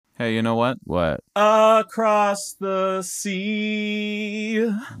Hey, you know what? What? Across the sea,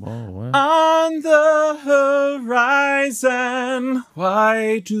 Whoa, what? on the horizon,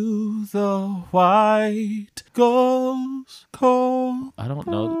 why do the white gulls call? I don't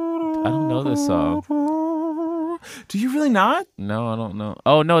know this song. Do you really not? No, I don't know.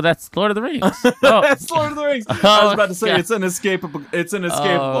 Oh no, that's Lord of the Rings. Oh, That's Lord of the Rings. I was about to say God. it's inescapable. It's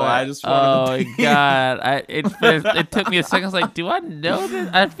inescapable. Oh, I just wanted to my God! It took me a second. I was like, do I know this?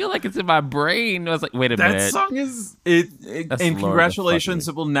 I feel like it's in my brain. I was like, wait a That minute. song is it, That's and Lord of the congratulations!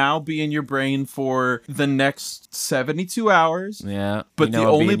 fucking- It will now be in your brain for the next 72 hours. Yeah, But you know the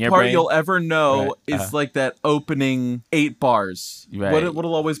what'll be only in your part brain? you'll ever know Right, is like that opening 8 bars. Right.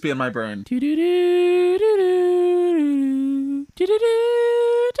 What'll always be in my brain.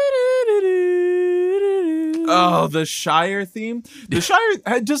 Oh, the Shire theme.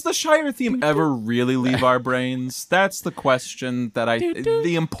 Does the Shire theme ever really leave our brains? That's the question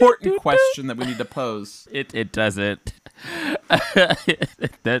the important question that we need to pose. It doesn't.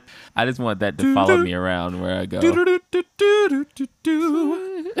 That I just want that to follow me around where I go.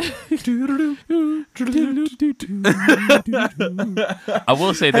 I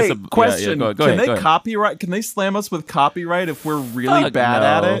will say this. Hey, question. Go Can ahead. they Go ahead. copyright? Can they slam us with copyright if we're really Fuck bad no.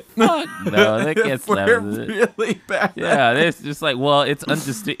 at it? Fuck no, they can't If slam we're us with it. really bad. Yeah, it's just like, well, it's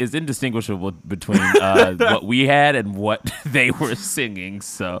indistinguishable between what we had and what they were singing.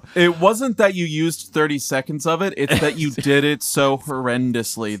 So It wasn't that you used 30 seconds of it. It's that you did it so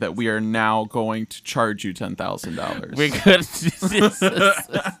horrendously that we are now going to charge you $10,000. we're good.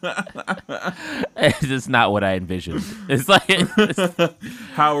 It's just not what I envisioned. It's like,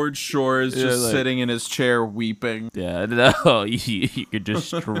 Howard Shore is just like- sitting in his chair weeping. yeah, no, you're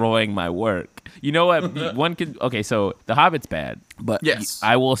destroying my work. You know what? One can. Okay, so The Hobbit's bad, but Yes.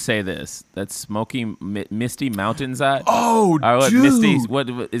 I will say this: that Smoky Misty Mountains. Oh, Misty? dude. What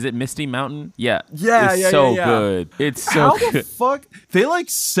is it? Misty Mountain? Yeah, Yeah, it's yeah, so yeah, yeah. good. It's so How good. the fuck? They like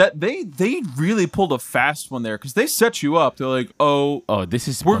they really pulled a fast one there because they set you up. They're like, oh, Oh, this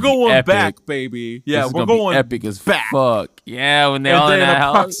is we're gonna be going epic. back, baby. Yeah, This is we're gonna be going epic as back. fuck. Yeah, when they're And all in then that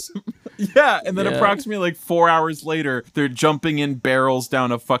house. and then Yeah. approximately like 4 hours later, they're jumping in barrels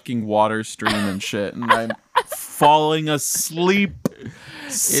down a fucking water stream and shit, and I'm falling asleep,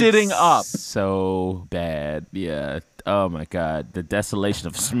 sitting It's up. So bad. Yeah. Oh my God. The Desolation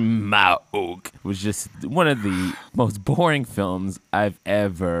of Smaug was just one of the most boring films I've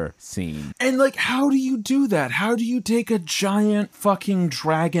ever seen. And like, how do you do that? How do you take a giant fucking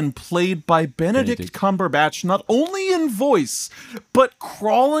dragon played by Benedict Cumberbatch, not only in voice, but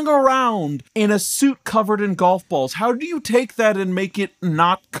crawling around in a suit covered in golf balls? How do you take that and make it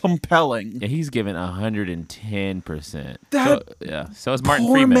not compelling? Yeah, he's given 110%. That So is Martin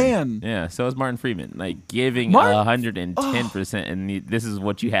poor Freeman. man. Yeah, so is Martin Freeman. Like giving Martin- 110%, and this is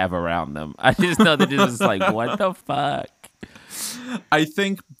what you have around them. I just know that this is like, what the fuck? I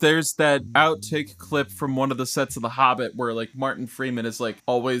think there's that outtake clip from one of the sets of The Hobbit where like Martin Freeman is like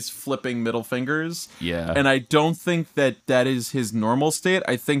always flipping middle fingers. Yeah. And I don't think that is his normal state.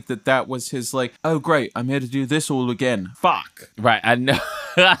 I think that was his like, oh great, I'm here to do this all again. Fuck. Right, I know.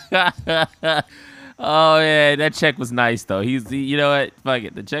 Oh yeah, that check was nice though. You know what? Fuck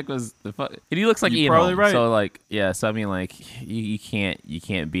it. The check was the fuck. And he looks like You're Ian probably Holm. right. So like, yeah. So I mean, like, you can't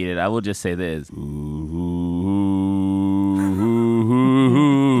beat it. I will just say this.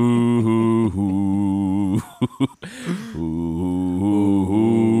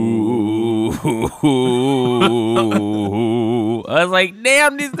 I was like,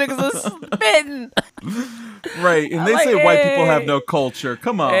 damn, these niggas are spitting. Right. And they like, say white people have hey. no culture.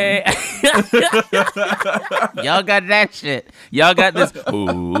 Come on. Hey. Y'all got that shit. Y'all got this. Hey,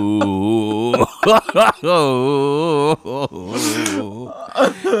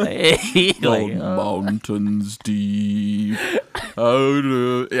 The like, mountains deep.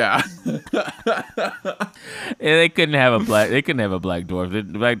 Oh, yeah. they couldn't have a black. They couldn't have a black dwarf. The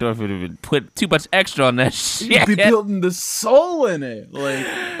black dwarf would have been put too much extra on that You'd shit. be building the soul in it. Like,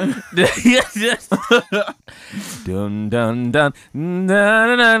 Dun dun dun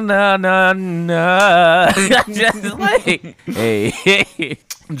na na na na na. Just like, hey,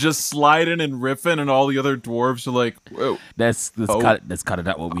 just sliding and riffing, and all the other dwarves are like, whoa. that's Oh. kind of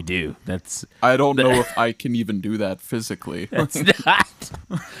not what we do. That's I don't know if I can even do that physically. not.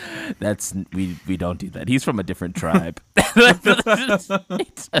 That's we don't do that. He's from a different tribe.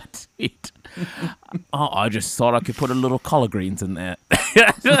 Oh, I just thought I could put a little collard greens in that.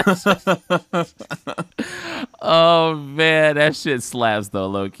 Oh man, that shit slaps though,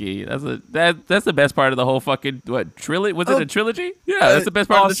 low key. That's the best part of the whole fucking trilogy. Was it a trilogy? Yeah, that's the best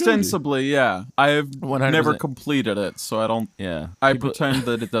part of the trilogy. Ostensibly, yeah. I have 100%. never completed it, so I don't. Yeah, I pretend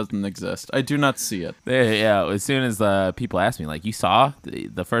that it doesn't exist. I do not see it. Yeah, as soon as people ask me, like, you saw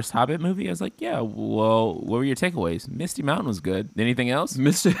the first Hobbit movie? I was like, yeah, well, what were your takeaways? Misty Mountain was good. Anything else?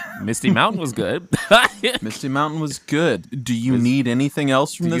 Misty Mountain was good. Misty Mountain was good. Do you need anything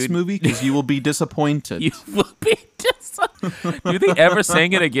else from this movie? Because you will be disappointed. You will be disappointed. Do they ever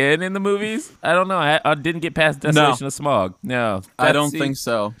sang it again in the movies? I don't know. I didn't get past Desolation of Smog. No. I don't think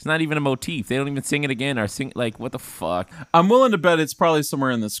so. It's not even a motif. They don't even sing it again or sing, like, what the fuck? I'm willing to bet it's probably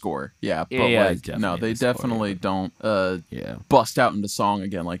somewhere in the score. Yeah, but yeah, no, they definitely don't bust out into song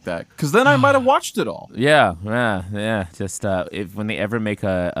again like that. Because then I might have watched it all. Yeah. Just when they ever make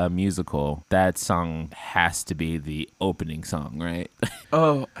a musical, that song has to be the opening song, right?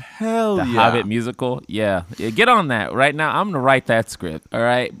 Oh, hell the yeah. Hobbit musical? Yeah. Get on that right now. I'm gonna write that script. All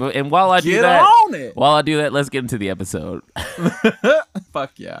right. And while I do that, let's get into the episode.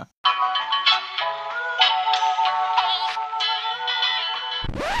 Fuck yeah.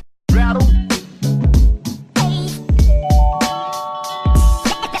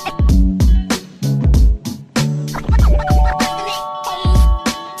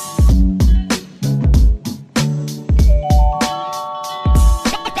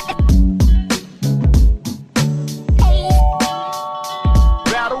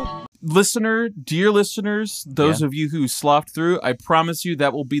 Dear listeners, those of you who sloughed through, I promise you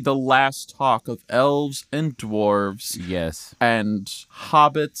that will be the last talk of elves and dwarves. Yes. And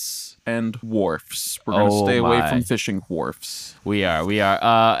hobbits and wharfs. We're going to stay away from fishing wharfs. We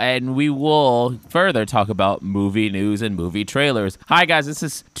are. And we will further talk about movie news and movie trailers. Hi, guys. This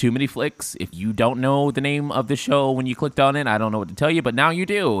is Too Many Flicks. If you don't know the name of the show when you clicked on it, I don't know what to tell you, but now you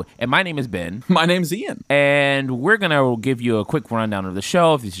do. And my name is Ben. My name's Ian. And we're going to give you a quick rundown of the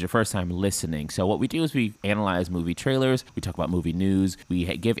show if this is your first time listening. So what we do is we analyze movie trailers. We talk about movie news. We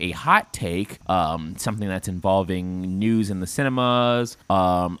give a hot take, something that's involving news in the cinemas,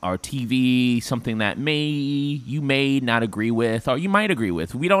 our TV, something that you may not agree with, or you might agree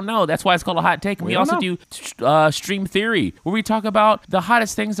with. We don't know. That's why it's called a hot take. And we also do Stream Theory, where we talk about the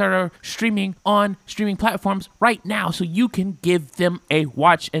hottest things that are streaming on streaming platforms right now, so you can give them a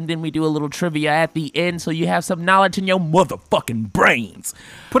watch. And then we do a little trivia at the end, so you have some knowledge in your motherfucking brains.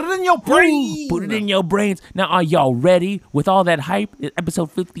 Put it in your brain. Put it in your brains. Now, are y'all ready with all that hype?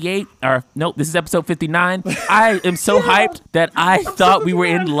 Episode 58, or nope, this is episode 59. I am so hyped that I thought we were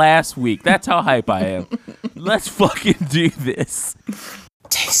in last week. That's how hype I am. Let's fucking do this.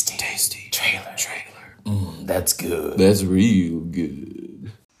 Tasty trailer. That's good. That's real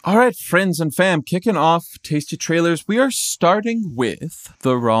good. All right, friends and fam, kicking off Tasty Trailers, we are starting with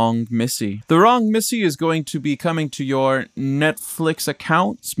The Wrong Missy. The Wrong Missy is going to be coming to your Netflix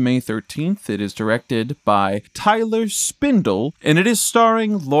accounts May 13th. It is directed by Tyler Spindle, and it is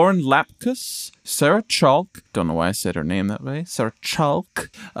starring Lauren Lapkus, Sarah Chalk, don't know why I said her name that way, Sarah Chalk,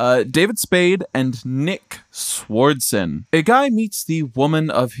 David Spade, and Nick Swardson. A guy meets the woman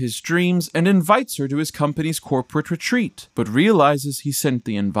of his dreams and invites her to his company's corporate retreat, but realizes he sent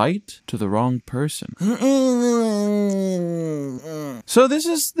the invite to the wrong person. So this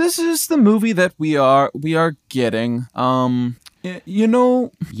is the movie that we are getting.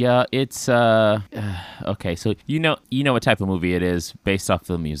 Yeah, it's okay. So you know what type of movie it is based off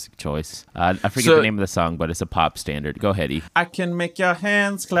the music choice. I forget the name of the song, but it's a pop standard. Go ahead, E. I can make your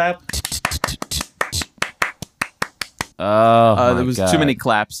hands clap. Oh, there was too many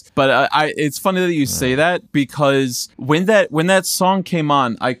claps, but it's funny that you say that, because when that song came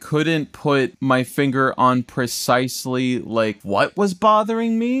on, I couldn't put my finger on precisely like what was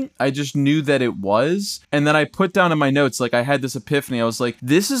bothering me. I just knew that it was, and then I put down in my notes, like, I had this epiphany. I was like,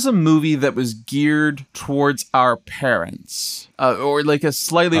 this is a movie that was geared towards our parents. Or like a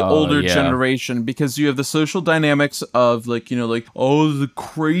slightly older generation, because you have the social dynamics of the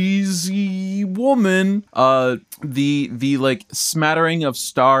crazy woman, the like smattering of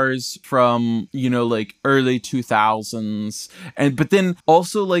stars from early 2000s, but then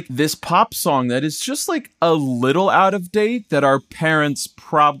also like this pop song that is just like a little out of date, that our parents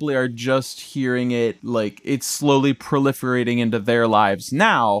probably are just hearing it, like it's slowly proliferating into their lives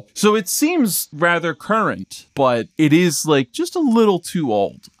now. So it seems rather current, but it is like just a little too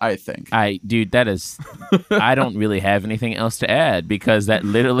old, I think. That is, I don't really have anything else to add, because that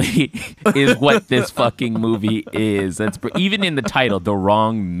literally is what this fucking movie is. is. That's even in the title, The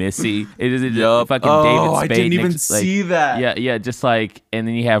Wrong Missy. It is Yup. fucking Oh, David Spade. I didn't even next, like, see that. Yeah, just like, and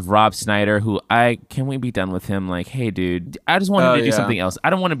then you have Rob Schneider, who can we be done with him? Like, hey, dude, I just want him to do something else. I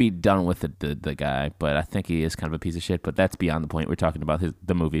don't want to be done with the guy, but I think he is kind of a piece of shit. But that's beyond the point. We're talking about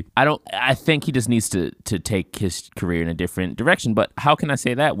the movie. I think he just needs to take his career in a different direction. But how can I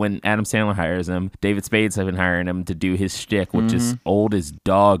say that when Adam Sandler hires him? David Spade's been hiring him to do his shtick, which is old as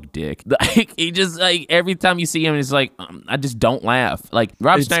dog dick. Like, he just, like, every time you see him, it's like, I just don't laugh. Like,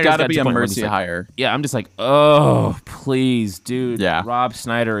 Rob Schneider's got to be to a point where mercy it's like, hire. Yeah, I'm just like, oh, please, dude. Yeah. Rob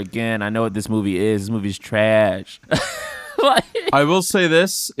Schneider again. I know what this movie is. This movie's trash. Like, I will say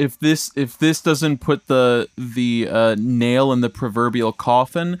this: if this doesn't put the nail in the proverbial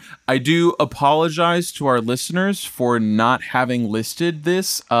coffin, I do apologize to our listeners for not having listed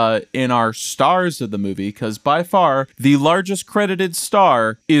this in our stars of the movie, because by far the largest credited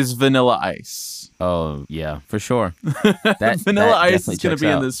star is Vanilla Ice. oh yeah, for sure. Vanilla Ice is going to be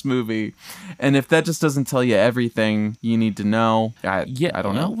out in this movie, and if that just doesn't tell you everything you need to know, I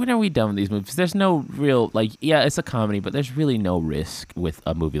don't know. When are we done with these movies? There's no real, like, yeah, it's a comedy, but there's really no risk with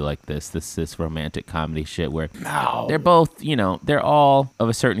a movie like this romantic comedy shit where they're both, they're all of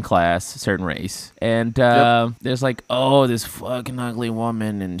a certain class, certain race, and there's like, oh, this fucking ugly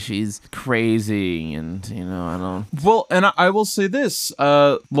woman, and she's crazy, and I don't. Well, and I will say this: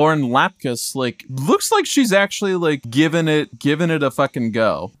 Lauren Lapkus, like, looks like she's actually like giving it a fucking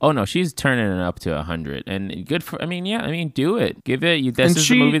go. Oh no, she's turning it up to 100, and good for. Do it. Give it. This is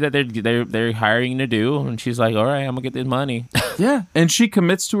the movie that they're hiring to do, and she's like, all right, I'm gonna get this money. Yeah, and she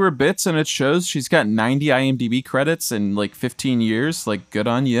commits to her bits, and it shows. She's got 90 IMDb credits in like 15 years. Like, good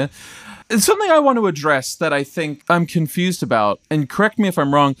on you. It's something I want to address that I think I'm confused about, and correct me if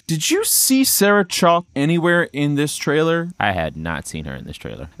I'm wrong. Did you see Sarah Chalke anywhere in this trailer? I had not seen her in this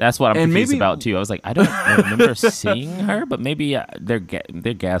trailer. That's what I'm confused about too. I was like, I don't remember seeing her, but maybe they're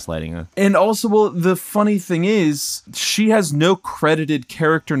gaslighting her. And also, well, the funny thing is, she has no credited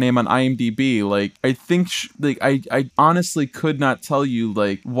character name on IMDb. Like, I think, I honestly could not tell you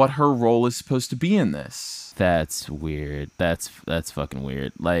like what her role is supposed to be in this. That's weird. That's fucking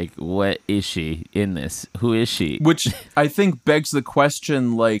weird. Like, what is she in this? Who is she? Which I think begs the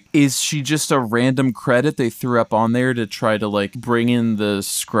question, like, is she just a random credit they threw up on there to try to, like, bring in the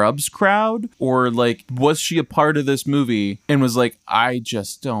Scrubs crowd? Or, like, was she a part of this movie and was like, I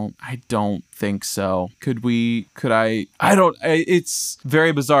don't think so. It's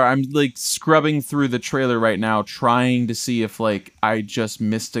very bizarre. I'm, like, scrubbing through the trailer right now, trying to see if, like, I just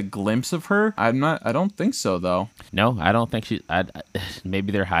missed a glimpse of her. I don't think so, though. No, I don't think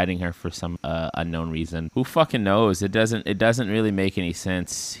maybe they're hiding her for some unknown reason. Who fucking knows? It doesn't really make any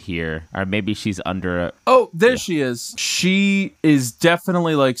sense here. Or maybe she's under she is. She is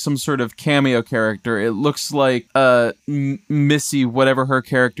definitely like some sort of cameo character. It looks like Missy, whatever her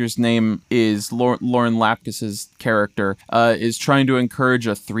character's name is, Lauren Lapkus's character, is trying to encourage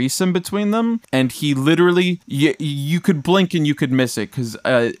a threesome between them, and he literally, you could blink and you could miss it, because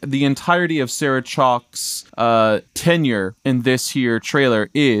the entirety of Sarah Chalke's tenure in this here trailer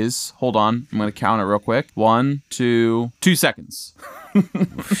is, hold on, I'm gonna count it real quick, 1, 2 seconds.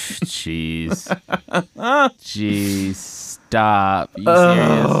 Jeez, stop. You serious?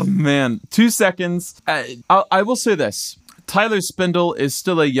 Oh man, 2 seconds. I will say this: Tyler Spindle is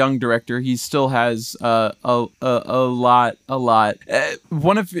still a young director. He still has a lot.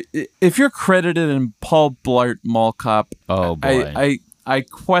 If you're credited in Paul Blart Mall Cop, oh boy. I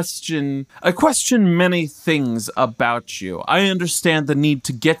question many things about you. I understand the need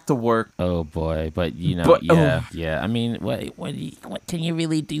to get the work. Oh boy, but yeah. I mean, what can you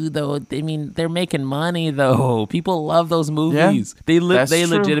really do though? I mean, they're making money though. People love those movies. Yeah, they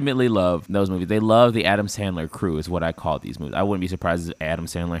legitimately love those movies. They love the Adam Sandler crew, is what I call these movies. I wouldn't be surprised if Adam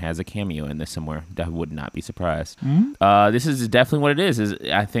Sandler has a cameo in this somewhere. I would not be surprised. Mm-hmm. This is definitely what it is.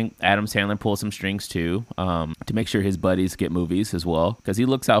 I think Adam Sandler pulls some strings too, to make sure his buddies get movies as well. Because he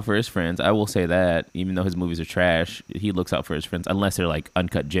looks out for his friends. I will say that, even though his movies are trash, he looks out for his friends, unless they're like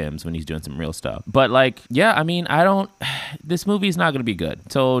uncut gems when he's doing some real stuff. But like, yeah, I mean, this movie is not going to be good.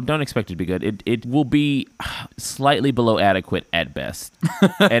 So don't expect it to be good. It will be slightly below adequate at best.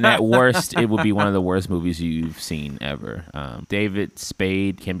 And at worst, it will be one of the worst movies you've seen ever. David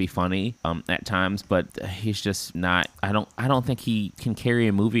Spade can be funny at times, but he's just not, I don't think he can carry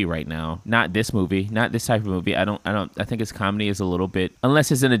a movie right now. Not this movie, not this type of movie. I think his comedy is a little bit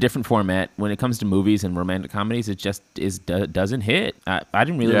unless it's in a different format. When it comes to movies and romantic comedies, it just doesn't hit. I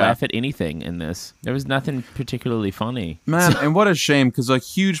didn't really laugh at anything in this. There was nothing particularly funny. Man, and what a shame, because a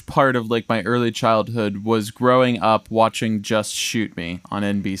huge part of like my early childhood was growing up watching Just Shoot Me on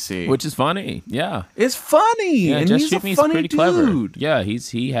NBC, Which is funny. Yeah. it's funny, Yeah, and Just he's Shoot a Me is funny pretty dude. clever. Yeah,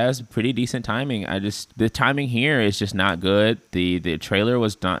 he has pretty decent timing. The timing here is just not good. The trailer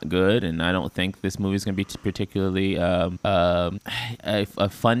was not good, and I don't think this movie is going to be particularly a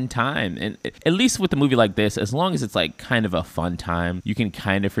fun time. And at least with a movie like this, as long as it's like kind of a fun time, you can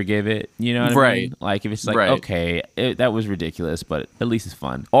kind of forgive it. You know what I mean? Like if it's like okay, that was ridiculous, but at least it's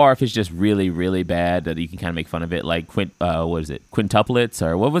fun. Or if it's just really really bad, that you can kind of make fun of it. Like what is it? Quintuplets,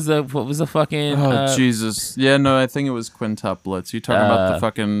 or what was the fucking? Oh Jesus! Yeah, no, I think it was Quintuplets. You talking about the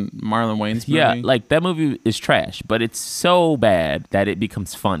fucking Marlon Wayans movie? Yeah, like that movie is trash, but it's so bad that it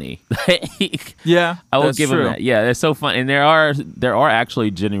becomes funny. Yeah, I will that's give true. them that. Yeah, it's so fun, and there are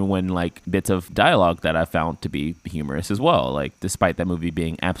actually genuine like bits of dialogue that I found to be humorous as well. Like despite that movie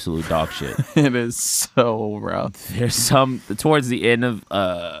being absolute dog shit, It is so rough. there's some towards the end of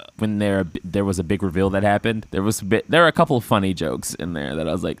when there was a big reveal that happened. There were a couple of funny jokes in there that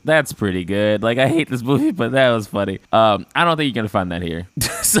I was like, that's pretty good. Like I hate this movie, but that was funny. I don't think you're gonna find that here.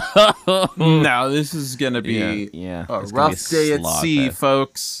 So No, this is gonna be yeah, a it's gonna be rough day at slog sea, fest.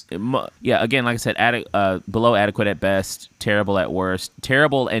 folks. Yeah, again, like I said, below adequate at best, terrible at worst,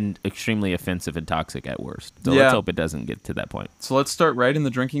 terrible and extremely offensive and toxic at worst. So Yeah. let's hope it doesn't get to that point. So let's start writing the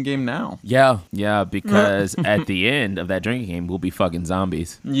drinking game now. Yeah, because at the end of that drinking game, we'll be fucking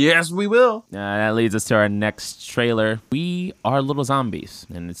zombies. Yes, we will. That leads us to our next trailer. We Are Little Zombies,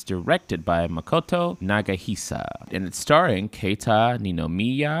 and it's directed by Makoto Nagahisa, and it's starring Keita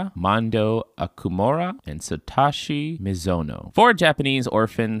Ninomiya, Mando Akumura, and Satoshi Mizono. 4 Japanese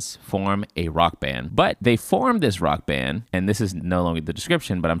orphans form a rock band, but they formed this rock band, and this is no longer the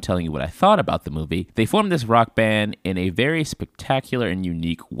description, but I'm telling you what I thought about the movie. They formed this rock band in a very spectacular and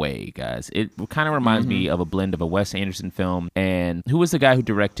unique way, guys. It kind of reminds me of a blend of a Wes Anderson film, and who was the guy who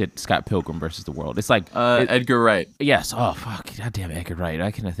directed Scott Pilgrim versus the World? It's like Edgar Wright. yes. Oh fuck! God damn Edgar Wright.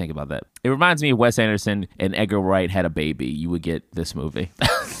 I can't think about that. It reminds me of Wes Anderson and Edgar Wright had a baby. You would get this movie.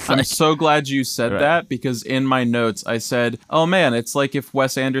 I'm so glad you said Right. that, because in my notes I said, "Oh man, it's like if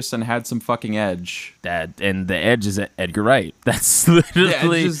Wes Anderson had some fucking edge." That and the edge is Edgar Wright. That's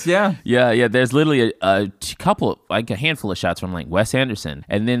literally yeah. There's literally a couple, like a handful of shots from like Wes Anderson,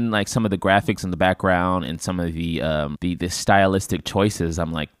 and then like some of the graphics in the background and some of the stylistic choices.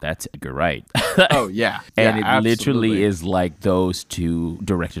 I'm like, that's Edgar Wright. Oh yeah, And yeah, it literally absolutely. is like those two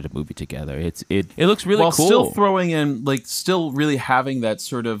directed a movie together. It looks really While cool. still throwing in, like, still really having that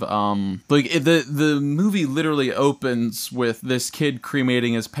sort of the movie literally opens with this kid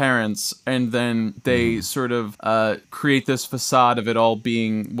cremating his parents, and then they sort of create this facade of it all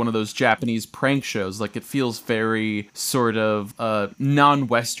being one of those Japanese prank shows. Like, it feels very sort of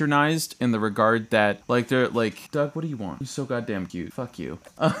non-westernized in the regard that, like, they're like, Doug, what do you want? You're so goddamn cute. Fuck you.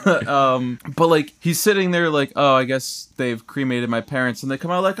 But like, he's sitting there like, oh, I guess they've cremated my parents, and they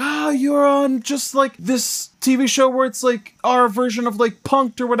come out like, you're on just like this TV show where it's like our version of like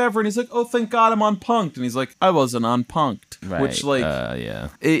Punked or whatever, and he's like, oh, thank God I'm on Punked, and he's like, I wasn't on Punked, Right. which like yeah.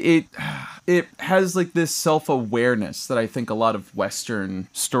 it has like this self-awareness that I think a lot of Western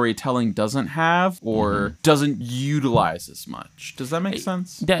storytelling doesn't have or doesn't utilize as much. Does that make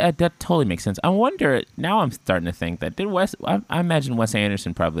sense? That totally makes sense. I wonder, now I'm starting to think that I imagine Wes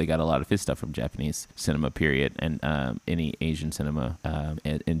Anderson probably got a lot of his stuff from Japanese cinema, period, and any Asian cinema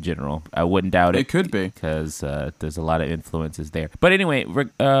in general. I wouldn't doubt it. It could be. Because there's a lot of influences there. But anyway,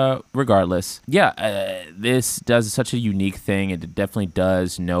 regardless, this does such a unique thing. It definitely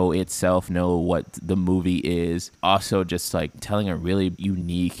does know itself, know what the movie is. Also, just like telling a really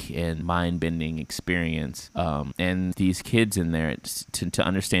unique and mind-bending experience. And these kids in there, to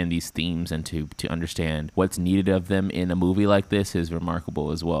understand these themes and to understand what's needed of them in a movie like this is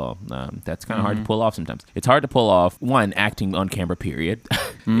remarkable as well. That's kind of hard to pull off sometimes. It's hard to pull off, one, acting on camera, period.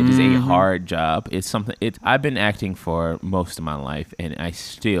 It is a hard job. It's something. I've been acting for most of my life, and I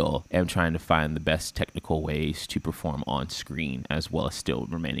still am trying to find the best technical ways to perform on screen as well as still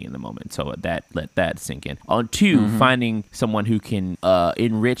remaining in the moment. So let that sink in. On two, finding someone who can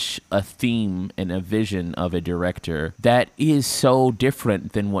enrich a theme and a vision of a director that is so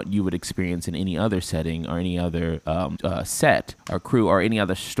different than what you would experience in any other setting or any other set or crew or any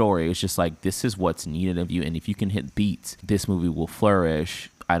other story. It's just like, this is what's needed of you, and if you can hit beats, this movie will flourish.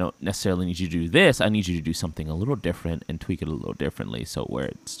 I don't necessarily need you to do this. I need you to do something a little different and tweak it a little differently. So where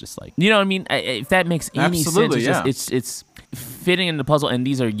it's just like, you know what I mean? If that makes any sense, it's fitting in the puzzle. And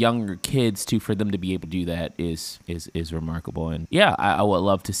these are younger kids too. For them to be able to do that is remarkable. And yeah, I would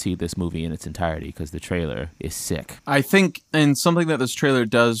love to see this movie in its entirety because the trailer is sick. I think, and something that this trailer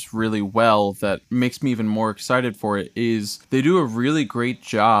does really well that makes me even more excited for it is they do a really great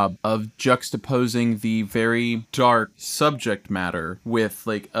job of juxtaposing the very dark subject matter with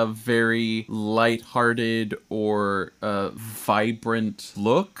like a very lighthearted or vibrant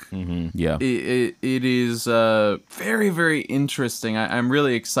look. Mm-hmm. Yeah. It is very, very interesting. I'm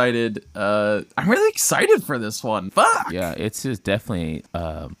really excited. I'm really excited for this one. Fuck! Yeah, it's just definitely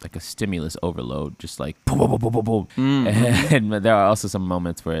like a stimulus overload, just like boom, boom, boom, boom, boom, boom. Mm-hmm. And there are also some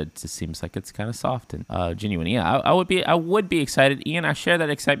moments where it just seems like it's kind of soft and genuine. Yeah, I would be excited. Ian, I share that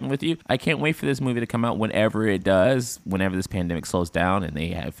excitement with you. I can't wait for this movie to come out whenever it does, whenever this pandemic slows down and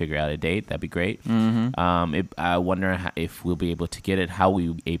they figure out a date. That'd be great. Mm-hmm. I wonder if we'll be able to get it, how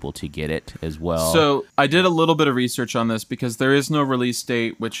we'll be able to get it as well. So I did a little bit of research on this because there is no release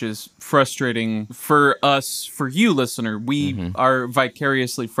date, which is frustrating for us, for you, listener. We are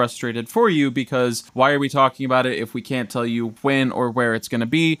vicariously frustrated for you because why are we talking about it if we can't tell you when or where it's going to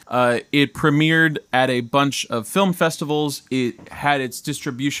be? It premiered at a bunch of film festivals. It had its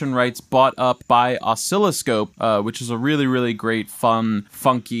distribution rights bought up by Oscilloscope, which is a really, really great, fun,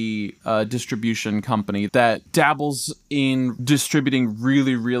 funky distribution company that dabbles in distributing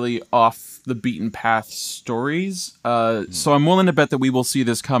really, really off the beaten path stories. So I'm willing to bet that we will see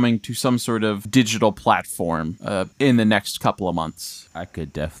this coming to some sort of digital platform in the next couple of months. I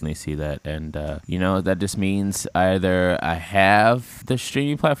could definitely see that. And, that just means either I have the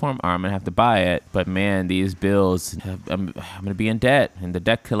streaming platform or I'm going to have to buy it. But, man, these bills, I'm going to be in debt. And the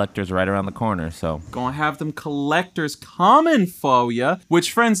debt collector's right around the corner, so. Gonna have them collectors coming for ya.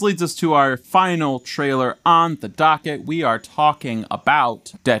 Which, friends, leads us to our final trailer on the docket. We are talking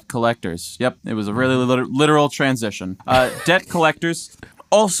about Debt Collectors. Yep, it was a really literal transition. Debt Collectors.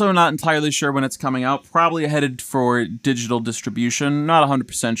 Also not entirely sure when it's coming out. Probably headed for digital distribution. Not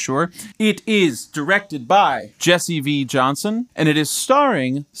 100% sure. It is directed by Jesse V. Johnson, and it is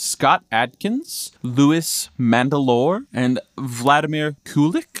starring Scott Adkins, Louis Mandylor, and Vladimir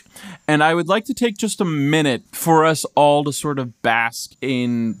Kulik. And I would like to take just a minute for us all to sort of bask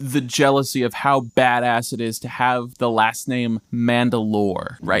in the jealousy of how badass it is to have the last name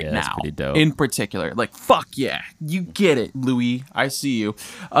Mandylor right now. That's pretty dope. In particular. Like, fuck yeah. You get it, Louis. I see you.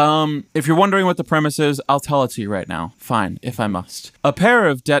 If you're wondering what the premise is, I'll tell it to you right now. Fine, if I must. A pair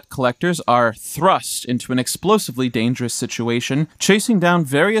of debt collectors are thrust into an explosively dangerous situation, chasing down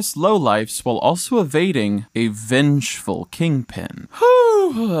various lowlifes while also evading a vengeful kingpin.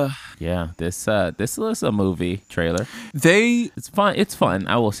 Whew. Yeah, this is a movie trailer. It's fun. It's fun.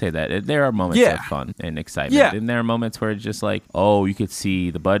 I will say that there are moments of fun and excitement, and there are moments where it's just like, oh, you could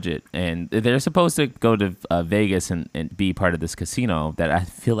see the budget, and they're supposed to go to Vegas and be part of this casino that I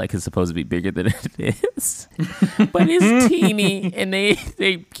feel like is supposed to be bigger than it is, but it's teeny, and they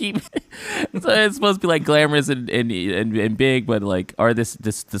keep so it's supposed to be like glamorous and big, but like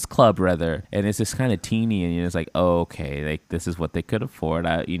this club rather, and it's just kind of teeny, and it's like, oh, okay, like this is what they could afford.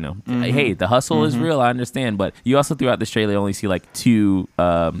 Hey, the hustle is real. I understand, but you also throughout the trailer only see like two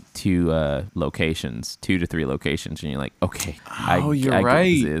locations, 2 to 3 locations, and you're like, okay, I right. Get what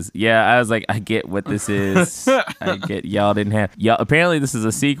this is. Yeah, I was like, I get what this is. I get y'all apparently this is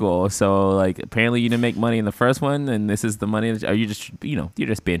a sequel, so like apparently you didn't make money in the first one, and this is the money. Are you just you're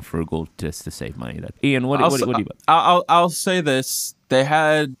just being frugal just to save money? Ian, what do you? I'll say this. They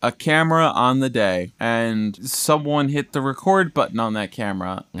had a camera on the day, and someone hit the record button on that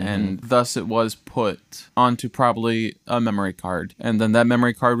camera, and thus it was put onto probably a memory card. And then that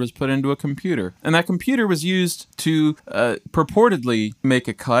memory card was put into a computer. And that computer was used to purportedly make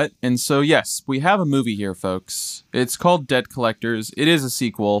a cut. And so, yes, we have a movie here, folks. It's called Debt Collectors. It is a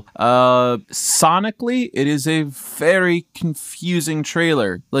sequel. Sonically, it is a very confusing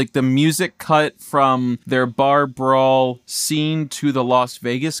trailer. Like, the music cut from their bar brawl scene to the Las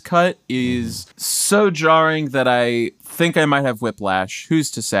Vegas cut is so jarring that I think I might have whiplash.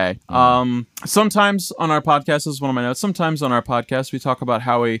 Who's to say? Sometimes on our podcast, this is one of my notes, sometimes on our podcast we talk about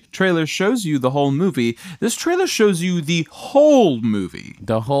how a trailer shows you the whole movie. This trailer shows you the whole movie.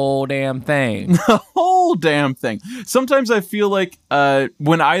 The whole damn thing. The whole damn thing. Sometimes I feel like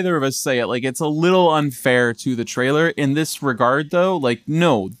when either of us say it, like it's a little unfair to the trailer. In this regard though, like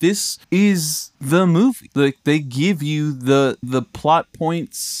no, this is the movie. Like they give you the plot plot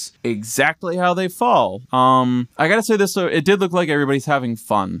points exactly how they fall. I gotta say this, though, it did look like everybody's having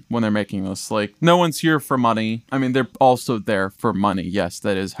fun when they're making this. Like, no one's here for money. I mean, they're also there for money. Yes,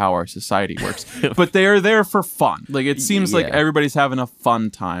 that is how our society works. But they are there for fun. Like, it seems like everybody's having a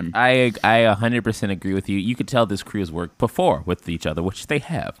fun time. I 100% agree with you. You could tell this crew's worked before with each other, which they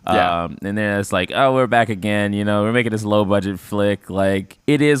have. Yeah. And then it's like, oh, we're back again. You know, we're making this low budget flick. Like,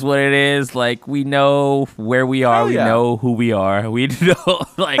 it is what it is. Like, we know where we are. We know who we are. We know,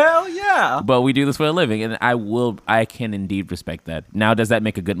 like, hell yeah. But we do this for a living, and I can indeed respect that. Now, does that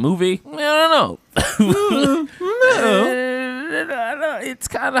make a good movie? I don't know. It's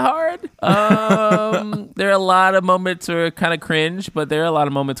kind of hard. There are a lot of moments where it kind of cringe, but there are a lot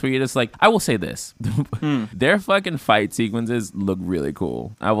of moments where you're just like, I will say this. Their fucking fight sequences look really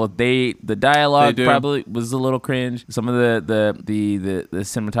cool. The dialogue probably was a little cringe. Some of the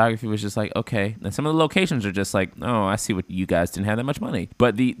cinematography was just like, okay. And some of the locations are just like, oh, I see what you guys didn't have that much money.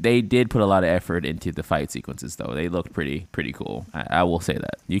 But they did put a lot of effort into the fight sequences, though. They looked pretty cool. I will say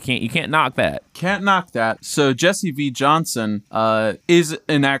that. You can't knock that. Can't knock that. So Jesse V. Johnson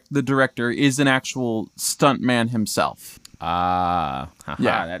the director is an actual stuntman himself.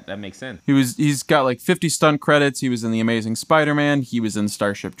 That makes sense. He's got like 50 stunt credits. He was in The Amazing Spider-Man. He was in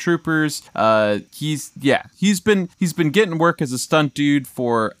Starship Troopers. He's been getting work as a stunt dude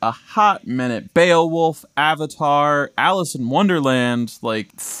for a hot minute. Beowulf, Avatar, Alice in Wonderland,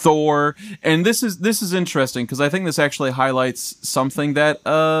 like Thor. And this is interesting because I think this actually highlights something that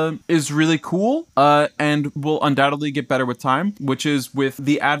is really cool and will undoubtedly get better with time, which is with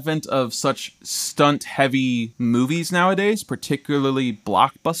the advent of such stunt heavy movies nowadays, particularly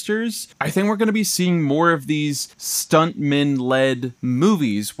blockbusters. I think we're going to be seeing more of these stuntmen-led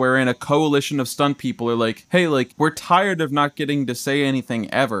movies wherein a coalition of stunt people are like, hey, like, we're tired of not getting to say anything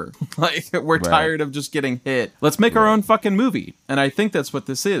ever. Like, we're tired of just getting hit. Let's make our own fucking movie. And I think that's what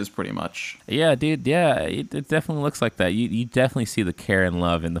this is, pretty much. Yeah, dude, yeah. It definitely looks like that. You definitely see the care and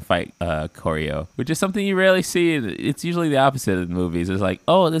love in the fight choreo, which is something you rarely see. It's usually the opposite of the movies. It's like,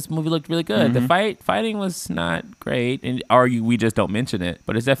 oh, this movie looked really good. The fighting was not great. And we just don't mention it,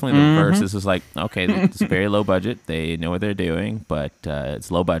 but it's definitely the reverse. This is like, okay, it's very low budget. They know what they're doing, but it's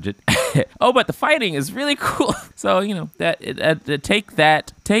low budget. Oh, but the fighting is really cool. So, you know, take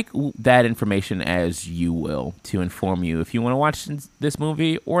that information as you will to inform you if you want to watch this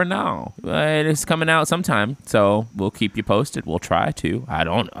movie or no. It is coming out sometime, so we'll keep you posted. We'll try to. I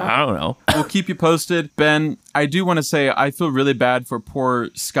don't know. We'll keep you posted. Ben, I do want to say I feel really bad for poor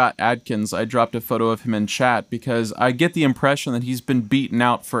Scott Adkins. I dropped a photo of him in chat because I get the impression that he's been beaten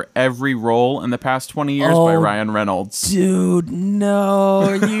out for every role in the past 20 years by Ryan Reynolds. Dude,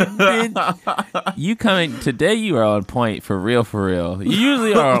 no. You coming today, you are on point for real. You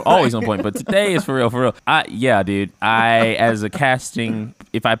usually are always on point, but today is for real. Yeah, dude. As a casting,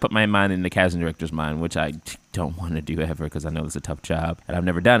 if I put my mind in the casting director's mind, which I don't want to do ever because I know it's a tough job and I've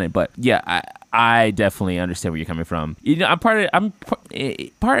never done it, but yeah, I definitely understand where you're coming from. You know, I'm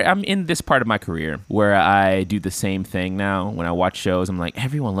in this part of my career where I do the same thing now. When I watch shows, I'm like,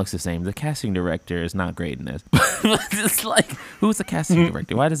 everyone looks the same. The casting director is not great in this. It's like, who's the casting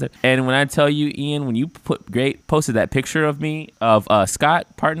director? Why does it? And when I tell you, Ian, when you posted that picture of me of Scott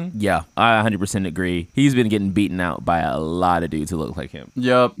Parton, yeah, I 100% agree. He's been getting beaten out by a lot of dudes who look like him.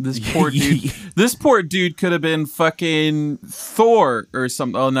 Yep, this poor dude. This poor dude could have been fucking Thor or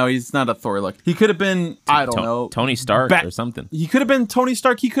something. Oh no, he's not a Thor. Like, he could have been, I don't know, Tony Stark or something. He could have been Tony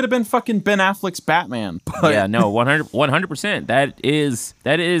Stark. He could have been fucking Ben Affleck's Batman. But yeah, no, 100%. That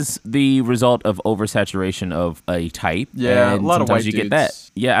is the result of oversaturation of a type. Yeah, and a lot of white dudes. Get that.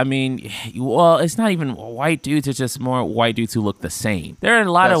 Yeah, I mean, well, it's not even white dudes. It's just more white dudes who look the same. There are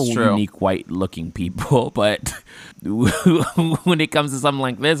a lot of unique white-looking people, but when it comes to something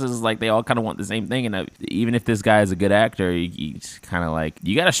like this, it's like they all kind of want the same thing. And even if this guy is a good actor, you kind of like,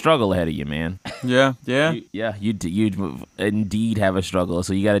 you got a struggle ahead of you, man. Yeah. You indeed have a struggle.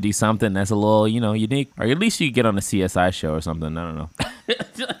 So you got to do something that's a little, unique. Or at least you get on a CSI show or something. I don't know.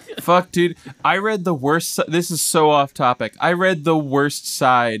 Fuck, dude. I read the worst. This is so off topic. I read the worst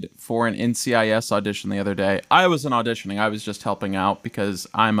side for an NCIS audition the other day. I wasn't auditioning. I was just helping out because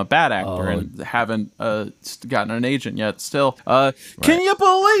I'm a bad actor and haven't gotten an agent yet. Still, can you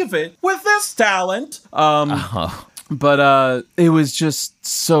believe it? With this talent, but it was just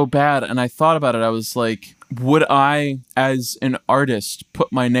so bad. And I thought about it. I was like, would I, as an artist, put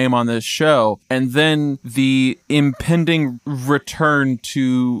my name on this show? And then the impending return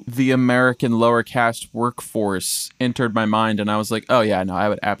to the American lower caste workforce entered my mind. And I was like, oh yeah, no, I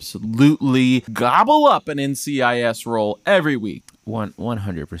would absolutely gobble up an NCIS role every week.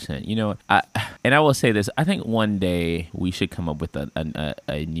 100%. You know, And I will say this, I think one day we should come up with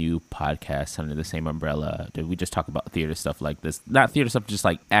a new podcast under the same umbrella. We just talk about theater stuff like this. Not theater stuff, just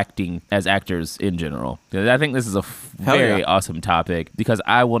like acting as actors in general. I think this is a very awesome topic because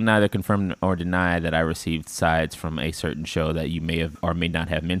I will neither confirm or deny that I received sides from a certain show that you may have or may not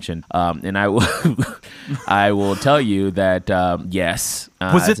have mentioned. And I will I will tell you that yes.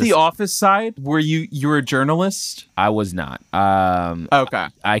 Was it The Office side? Were you were a journalist? I was not. Okay.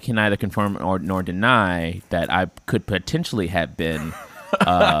 I can neither confirm nor deny that I could potentially have been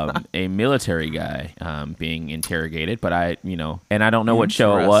a military guy being interrogated, but and I don't know what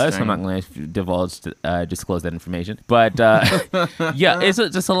show it was, so I'm not going to disclose that information. But yeah, it's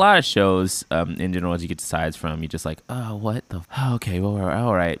just a lot of shows in general as you get to sides from. You're just like, oh, what the? Okay, well,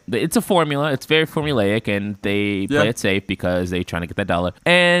 all right. It's a formula. It's very formulaic, and they play it safe because they're trying to get that dollar.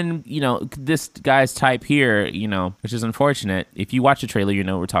 And this guy's type here, which is unfortunate. If you watch the trailer, you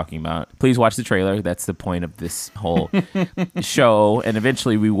know what we're talking about. Please watch the trailer. That's the point of this whole show. And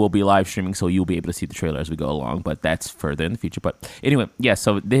eventually we will be live streaming, so you'll be able to see the trailer as we go along, but that's further in the future. But anyway, yeah,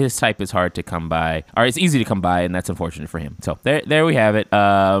 so his type is hard to come by, or it's easy to come by, and that's unfortunate for him. So there we have it.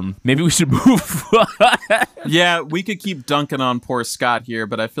 Maybe we should move. Yeah, we could keep dunking on poor Scott here,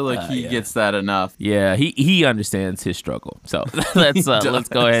 but I feel like he gets that enough. Yeah, he understands his struggle. So let's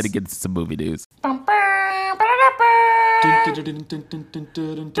go ahead and get to some movie news.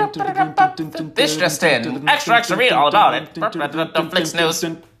 This just in. Extra, read all about it. Flicks News.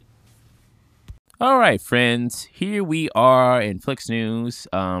 All right, friends, here we are in Flicks News,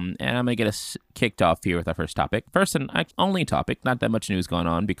 and I'm going to get us kicked off here with our first topic. First and only topic, not that much news going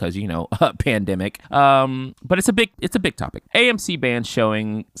on because, pandemic, but it's a big topic. AMC bans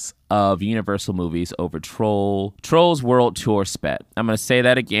showings of Universal movies over Trolls World Tour sped. I'm going to say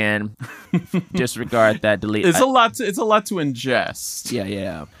that again. Disregard that, delete. It's a lot to ingest.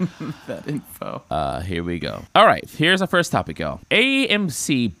 Yeah. That info. Here we go. All right, here's our first topic, y'all.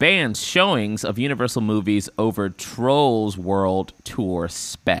 AMC bans showings of Universal movies over Trolls World Tour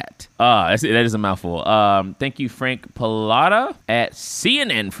sped. That is a mouthful. Thank you, Frank Pallotta at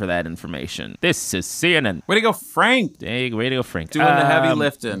CNN for that information. This is CNN. Way to go, Frank. Way to go, Frank. Doing the heavy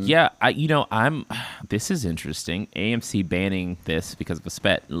lifting. Yeah, this is interesting. AMC banning this because of a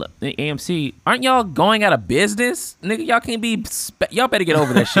spet. Look, AMC, aren't y'all going out of business? Nigga, y'all can't be, y'all better get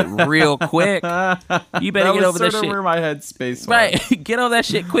over that shit real quick. You better get over that shit. That was sort of where my headspace was. Right, get over that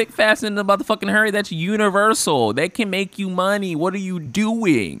shit quick, fast, and in the motherfucking hurry. That's Universal. They can make you money. What are you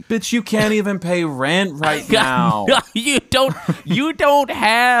doing? Bitch, you can't even pay rent right now. You don't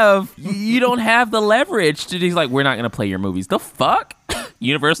have the leverage to just like, we're not going to play your movies. The fuck?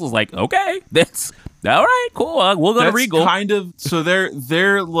 Universal's like, okay, that's all right, cool. We'll go to Regal. Kind of. So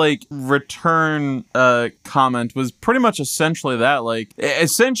their like return comment was pretty much essentially that. Like,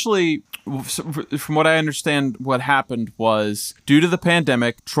 essentially, from what I understand, what happened was due to the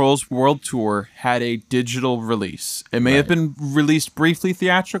pandemic, Trolls World Tour had a digital release. It may have been released briefly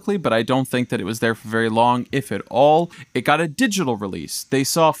theatrically, but I don't think that it was there for very long, if at all. It got a digital release. They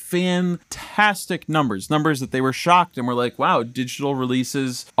saw fantastic numbers that they were shocked and were like, wow, digital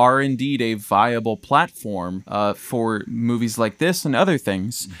releases are indeed a viable platform for movies like this and other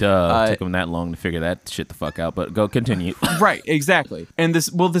things. Took them that long to figure that shit the fuck out, but go continue. Right, exactly. And the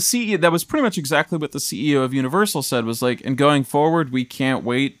CEO, that was pretty much exactly what the CEO of Universal said, was like, and going forward, we can't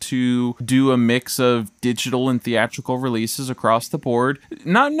wait to do a mix of digital and theatrical releases across the board.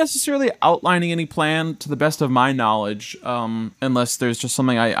 Not necessarily outlining any plan to the best of my knowledge, unless there's just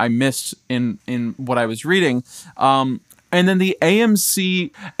something I missed in what I was reading. And then the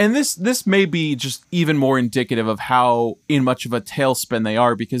AMC, and this may be just even more indicative of how in much of a tailspin they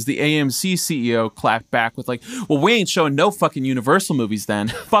are, because the AMC CEO clapped back with like, well, we ain't showing no fucking Universal movies then.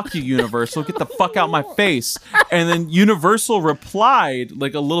 Fuck you, Universal. Get the fuck out my face. And then Universal replied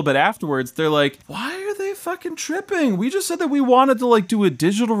like a little bit afterwards. They're like, why are they fucking tripping? We just said that we wanted to like do a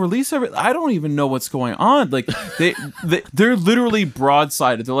digital release. I don't even know what's going on. Like they're literally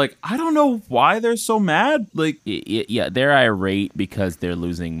broadsided. They're like, I don't know why they're so mad. Like, yeah, they're irate because they're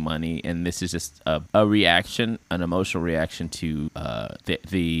losing money, and this is just a reaction, an emotional reaction to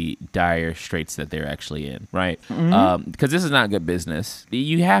the dire straits that they're actually in, right? Because this is not good business.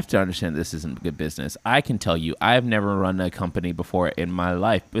 You have to understand this isn't good business. I can tell you, I've never run a company before in my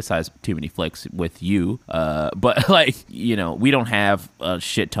life, besides Too Many Flicks with you, But like, you know, we don't have a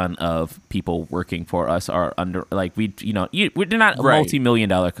shit ton of people working for us or under, like, we're not a Right.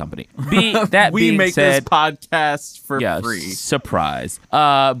 multi-million-dollar company. That We being make said, this podcast for yeah, free. surprise.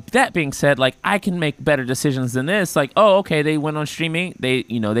 That being said, like, I can make better decisions than this. Like, oh, okay, they went on streaming. They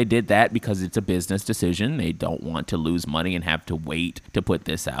did that because it's a business decision. They don't want to lose money and have to wait to put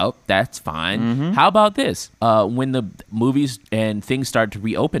this out. That's fine. How about this? When the movies and things start to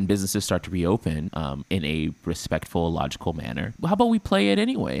reopen, businesses start to reopen in a respectful, logical manner. How about we play it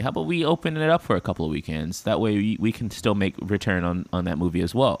anyway? How about we open it up for a couple of weekends? That way we can still make return on that movie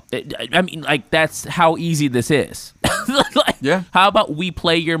as well. I mean, like, that's how easy this is. Like, Yeah. How about we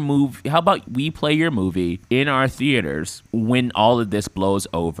play your movie? How about we play your movie in our theaters when all of this blows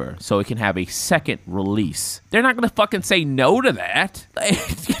over, so it can have a second release? They're not gonna fucking say no to that.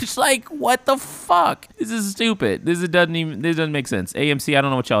 It's like, what the fuck? This is stupid. This doesn't make sense. AMC, I don't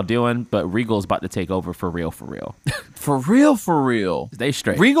know what y'all doing, but Regal's about to take over for real. For real, for real. They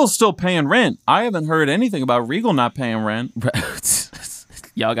straight. Regal's still paying rent. I haven't heard anything about Regal not paying rent.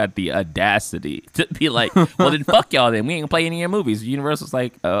 Y'all got the audacity to be like, well, then fuck y'all then. We ain't gonna play any of your movies. Universal's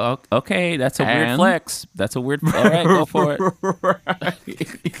like, oh, okay, that's a weird flex. That's a weird, all right, go for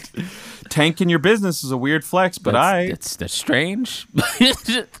it. Tanking your business is a weird flex, but that's strange.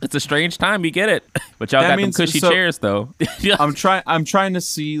 It's a strange time. You get it, but y'all got them cushy chairs though. I'm trying to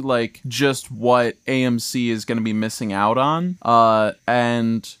see like just what AMC is going to be missing out on.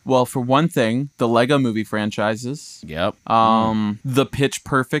 And well, for one thing, the Lego movie franchises. Yep. The Pitch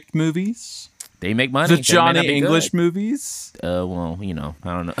Perfect movies. They make money. The They may Johnny not be English good. movies. Well, you know,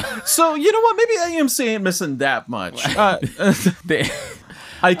 I don't know. So you know what? Maybe AMC ain't missing that much. They-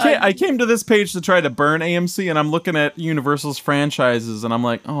 I came to this page to try to burn AMC, and I'm looking at Universal's franchises, and I'm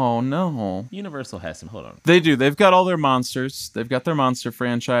like, oh no. Universal has some. Hold on. They do. They've got all their monsters. They've got their monster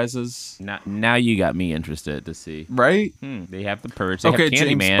franchises, Now you got me interested to see. right? They have the Purge. They Okay, have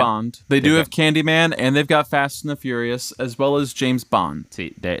James Candyman. Bond. They do have Candyman, and they've got Fast and the Furious, as well as James Bond.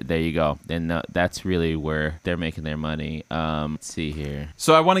 See, there you go. And that's really where they're making their money. Let's see here.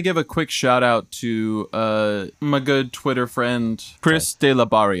 So I want to give a quick shout out to my good Twitter friend Chris De La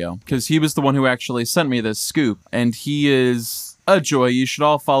Barrio, because he was the one who actually sent me this scoop, and he is a joy. You should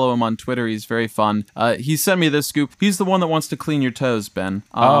all follow him on Twitter. He's very fun. He sent me this scoop. He's the one that wants to clean your toes, Ben.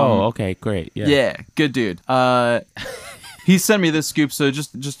 Okay, great. Yeah, good dude. He sent me this scoop, so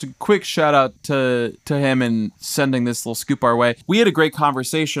just a quick shout out to him and sending this little scoop our way. We had a great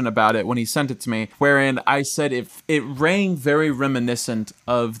conversation about it when he sent it to me, wherein I said it rang very reminiscent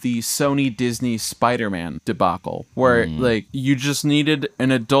of the Sony Disney Spider-Man debacle, where like you just needed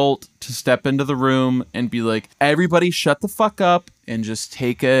an adult to step into the room and be like, everybody shut the fuck up and just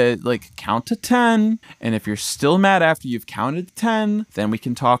take a count to 10, and if you're still mad after you've counted to 10, then we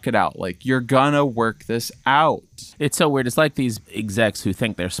can talk it out. Like, you're gonna work this out. It's so weird. It's like these execs who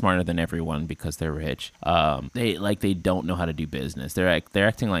think they're smarter than everyone because they're rich. They don't know how to do business. They're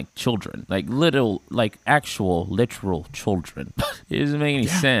acting like children, like actual literal children. It doesn't make any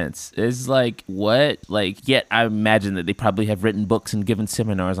sense. It's like, what? Like, yet I imagine that they probably have written books and given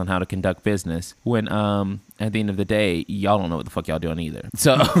seminars on how to conduct business when at the end of the day, y'all don't know what the fuck y'all doing either.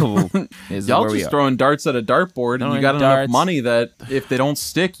 So Y'all just throwing darts at a dartboard, and you got enough money that if they don't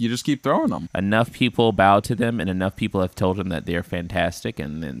stick, you just keep throwing them. Enough people bow to them, and enough people have told them that they're fantastic,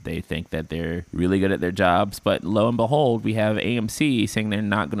 and then they think that they're really good at their jobs. But lo and behold, we have AMC saying they're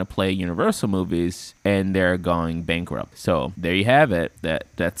not going to play Universal movies, and they're going bankrupt. So there you have it.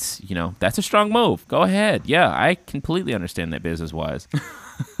 That's a strong move. Go ahead. Yeah, I completely understand that business-wise.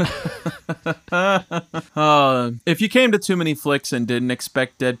 If you came to Too Many Flicks and didn't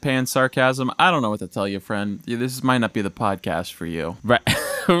expect deadpan sarcasm, I don't know what to tell you, friend. This might not be the podcast for you. Right.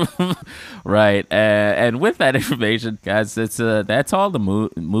 Right. And with that information, guys, that's all the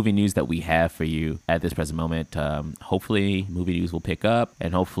movie news that we have for you at this present moment. Hopefully, movie news will pick up,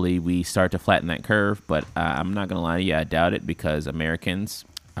 and hopefully we start to flatten that curve. But I'm not going to lie to you, I doubt it, because Americans...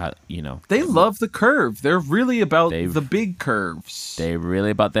 they love the curve. They're really about the big curves. They're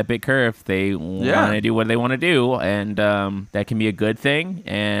really about that big curve. They want to do what they want to do, and that can be a good thing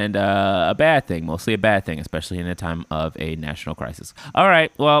and a bad thing. Mostly a bad thing, especially in a time of a national crisis. All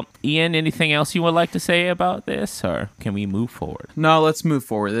right, well, Ian, anything else you would like to say about this, or can we move forward? No, let's move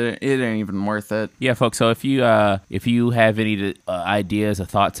forward. It ain't even worth it. Yeah, folks. So if you have any ideas or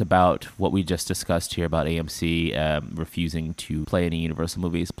thoughts about what we just discussed here about AMC refusing to play any Universal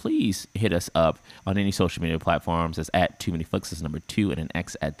movies, please hit us up on any social media platforms. It's at Too Many Flicks, is number 2 and an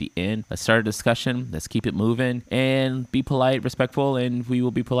X at the end. Let's start a discussion. Let's keep it moving and be polite, respectful, and we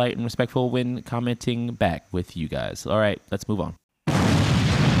will be polite and respectful when commenting back with you guys. All right, let's move on.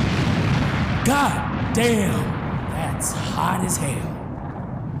 God damn, that's hot as hell.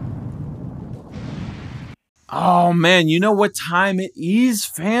 Oh man, you know what time it is,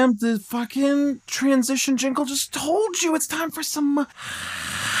 fam? The fucking transition jingle just told you it's time for some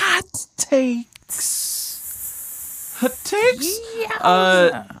hot takes. Hot takes?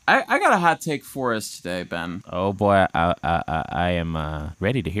 Yeah. I got a hot take for us today, Ben. Oh boy, I am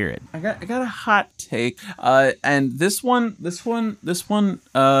ready to hear it. I got a hot take, and this one might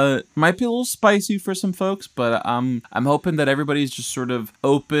be a little spicy for some folks, but I'm hoping that everybody's just sort of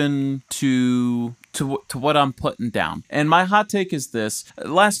open to what I'm putting down. And my hot take is this.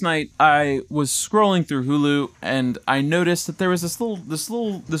 Last night I was scrolling through Hulu and I noticed that there was this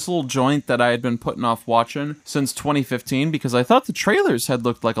little joint that I had been putting off watching since 2015 because I thought the trailers had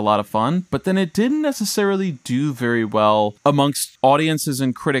looked like a lot of fun, but then it didn't necessarily do very well amongst audiences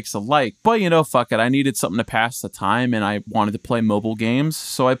and critics alike. But you know, fuck it. I needed something to pass the time and I wanted to play mobile games,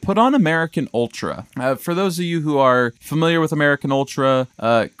 so I put on American Ultra. For those of you who are familiar with American Ultra,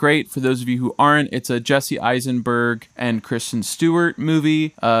 great. For those of you who aren't, it's a Jesse Eisenberg and Kristen Stewart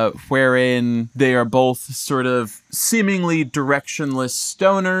movie, wherein they are both sort of seemingly directionless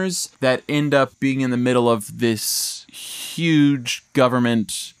stoners that end up being in the middle of this huge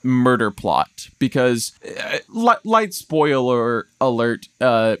government murder plot. Because, light spoiler alert,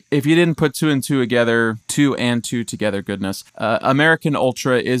 if you didn't put two and two together, goodness, American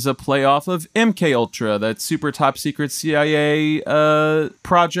Ultra is a playoff of MK Ultra, that super top secret CIA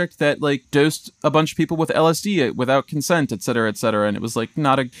project that like dosed a bunch of people with LSD without consent, etc., etc. And it was like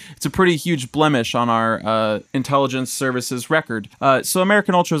it's a pretty huge blemish on our intelligence services record. So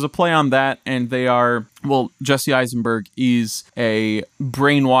American Ultra is a play on that, and they are, well, Jesse Eisenberg is a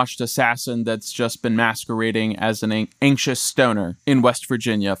brainwashed assassin that's just been masquerading as an anxious stoner in West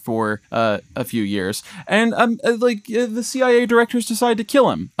Virginia for a few years. And the CIA directors decide to kill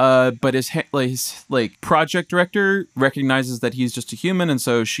him. But his project director recognizes that he's just a human, and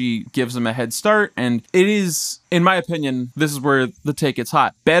so she gives him a head start. And it is, in my opinion, this is where the take gets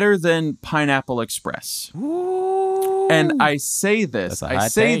hot, better than Pineapple Express. And I say this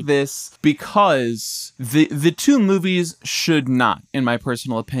because the two movies should not, in my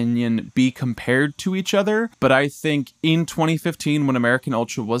personal opinion, be compared to each other. But I think in 2015, when American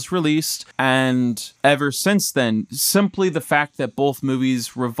Ultra was released, and ever since then, simply the fact that both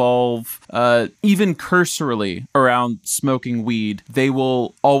movies revolve even cursorily around smoking weed, they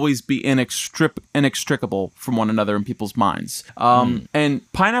will always be inextricable from one another in people's minds. And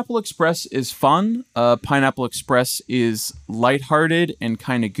Pineapple Express is fun. Pineapple Express is lighthearted and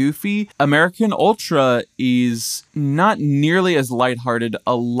kind of goofy. American Ultra is not nearly as lighthearted,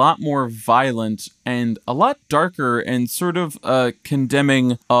 a lot more violent, and a lot darker, and sort of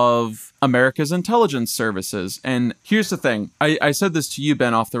condemning of America's intelligence services. And here's the thing. I said this to you,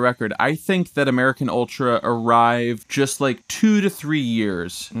 Ben, off the record. I think that American Ultra arrived just like 2 to 3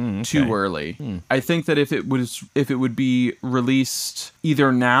 years too early. I think that if it would be released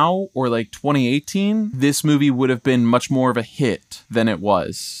either now or like 2018, this movie would have been much more of a hit than it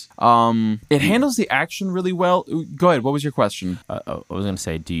was. It handles the action really well. Go ahead. What was your question? I was going to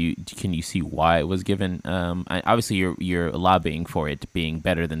say, can you see why it was given? Obviously, you're lobbying for it being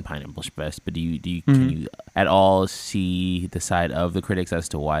better than Pineapple Express, but can you at all see the side of the critics as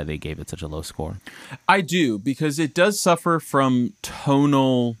to why they gave it such a low score? I do, because it does suffer from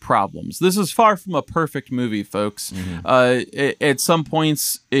tonal problems. This is far from a perfect movie, folks. At some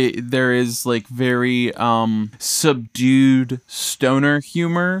points, there is like very subdued stoner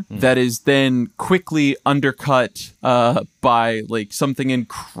humor that is then quickly undercut by like something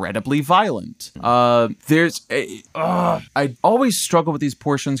incredibly violent. I always struggle with these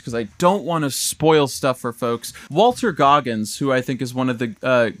portions because I don't want to spoil stuff for folks. Walter Goggins, who I think is one of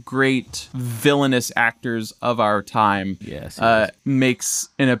the great villainous actors of our time, makes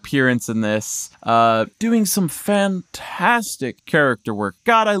an appearance in this, doing some fantastic character work.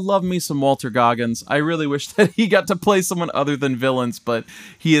 God, I love me some Walter Goggins. I really wish that he got to play someone other than villains, but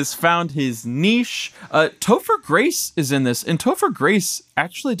he has found his niche. Topher Grace is in this, and Topher Grace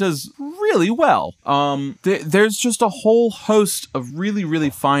actually does really well. There's just a whole host of really, really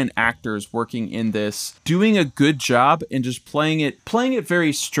fine actors working in this, doing a good job and just playing it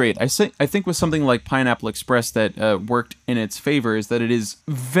very straight. I think with something like Pineapple Express that worked in its favor is that it is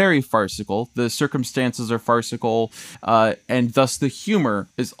very farcical. The circumstances are farcical, and thus the humor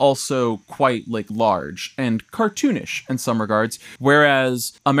is also quite like large and cartoonish in some regards.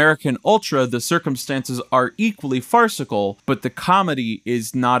 Whereas American Ultra, the circumstances are equally farcical, but the comedy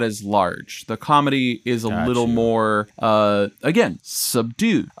is not as large. The comedy is a little more, again,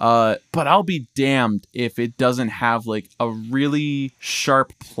 subdued. But I'll be damned if it doesn't have like a really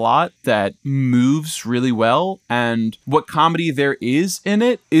sharp plot that moves really well. And what comedy there is in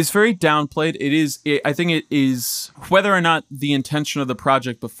it is very downplayed. I think it is, whether or not the intention of the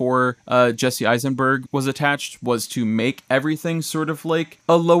project before Jesse Eisenberg was attached was to make everything sort of like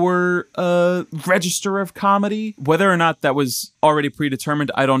a lower register of comedy. Whether or not that was already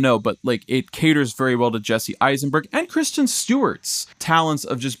predetermined, I don't know. But like it caters very well to Jesse Eisenberg and Kristen Stewart's talents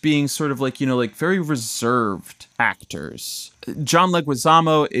of just being sort of like, you know, like very reserved actors. John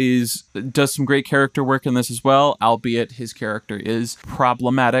Leguizamo does some great character work in this as well, albeit his character is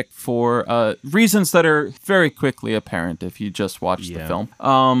problematic for reasons that are very quickly apparent if you just watch the film.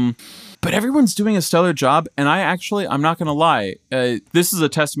 But everyone's doing a stellar job, and I'm not going to lie, this is a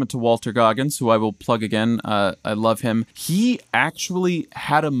testament to Walter Goggins, who I will plug again. I love him. He actually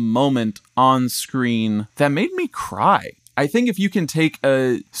had a moment on screen that made me cry. I think if you can take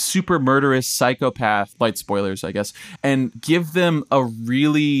a super murderous psychopath, light spoilers, I guess, and give them a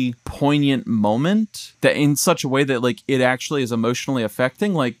really poignant moment that in such a way that like it actually is emotionally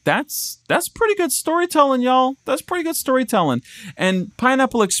affecting, like that's pretty good storytelling, y'all. That's pretty good storytelling. And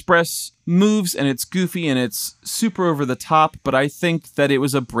Pineapple Express moves and it's goofy and it's super over the top, but I think that it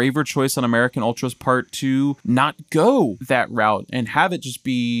was a braver choice on American Ultra's part to not go that route and have it just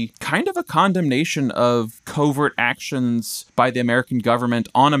be kind of a condemnation of covert actions by the American government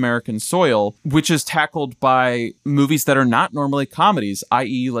on American soil, which is tackled by movies that are not normally comedies,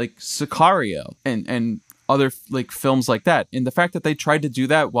 i.e. like Sicario and other like films like that. And the fact that they tried to do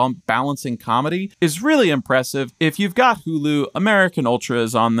that while balancing comedy is really impressive. If you've got Hulu, American Ultra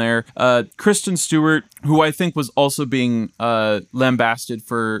is on there. Kristen Stewart, who I think was also being lambasted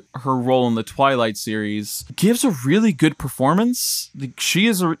for her role in the Twilight series, gives a really good performance. She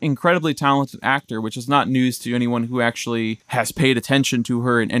is an incredibly talented actor, which is not news to anyone who actually has paid attention to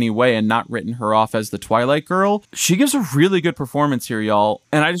her in any way and not written her off as the Twilight girl. She gives a really good performance here, y'all.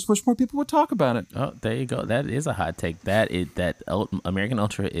 And I just wish more people would talk about it. Oh, there you go. That is a hot take. American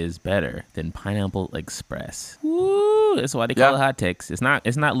Ultra is better than Pineapple Express. Woo! That's why they call it hot takes. It's not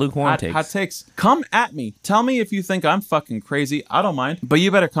lukewarm takes. Hot takes. Come at me. Tell me if you think I'm fucking crazy. I don't mind. But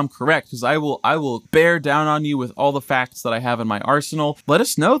you better come correct, because I will bear down on you with all the facts that I have in my arsenal. Let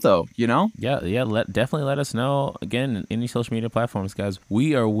us know though, you know? Yeah. Definitely let us know. Again, any social media platforms, guys.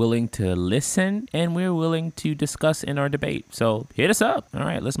 We are willing to listen and we're willing to discuss in our debate. So hit us up. All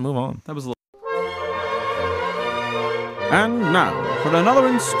right, let's move on. That was a little. And now for another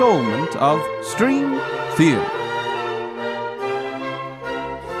installment of Stream Theory.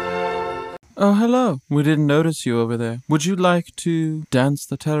 Oh, hello. We didn't notice you over there. Would you like to dance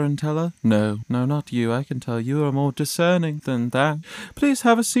the tarantella? No, not you. I can tell you are more discerning than that. Please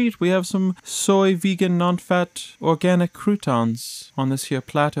have a seat. We have some soy, vegan, non-fat, organic croutons on this here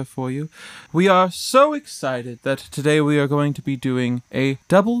platter for you. We are so excited that today we are going to be doing a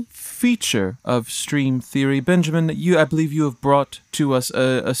double feature of Stream Theory. Benjamin, I believe you have brought to us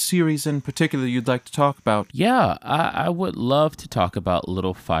a series in particular you'd like to talk about. Yeah, I would love to talk about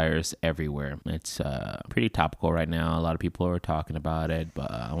Little Fires Everywhere. It's pretty topical right now. A lot of people are talking about it, but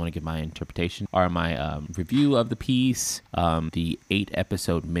I want to give my interpretation or my review of the piece. The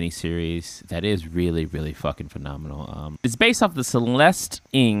 8-episode miniseries that is really, really fucking phenomenal. It's based off the Celeste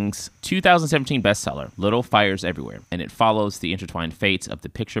Ng's 2017 bestseller, Little Fires Everywhere, and it follows the intertwined fates of the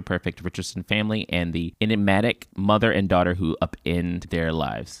picture-perfect Richardson family and the enigmatic mother and daughter who upend their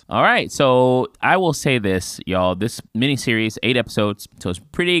lives. All right, so I will say this, y'all. This miniseries, 8 episodes, so it's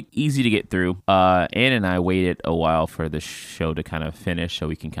pretty easy to get through. Ann and I waited a while for the show to kind of finish so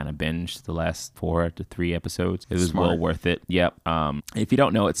we can kind of binge the last 4 to 3 episodes. It was well worth it. Yep. If you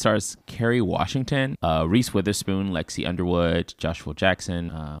don't know, it stars Kerry Washington, Reese Witherspoon, Lexi Underwood, Joshua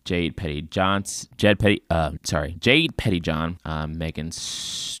Jackson, Jade Pettyjohn, Megan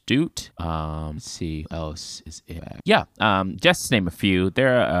Stute. Let's see who else is it. Yeah. Just to name a few.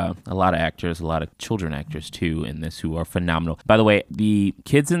 There are a lot of actors, a lot of children actors too in this who are phenomenal. By the way, the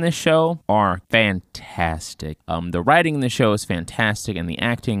kids in this show are fantastic. The writing in the show is fantastic and the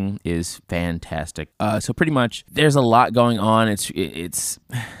acting is fantastic. So pretty much there's a lot going on. It's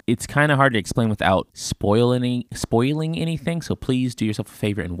kind of hard to explain without spoiling anything. So please do yourself a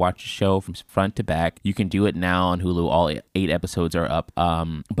favor and watch the show from front to back. You can do it now on Hulu. All 8 episodes are up.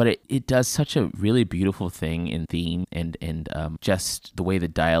 But it does such a really beautiful thing in theme and just the way the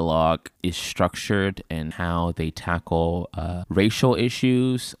dialogue is structured and how they tackle racial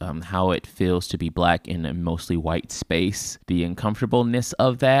issues, how it it feels to be black in a mostly white space, the uncomfortableness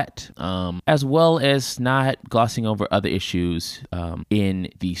of that, as well as not glossing over other issues in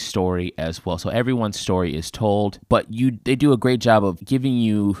the story as well. So everyone's story is told, but they do a great job of giving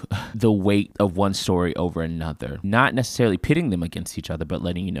you the weight of one story over another, not necessarily pitting them against each other, but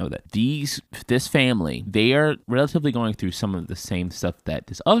letting you know that this family, they are relatively going through some of the same stuff that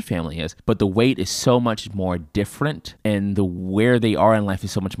this other family is, but the weight is so much more different, and where they are in life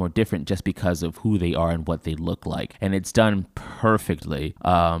is so much more different just because of who they are and what they look like, and it's done perfectly.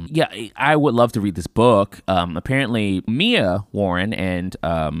 I would love to read this book. Apparently Mia Warren and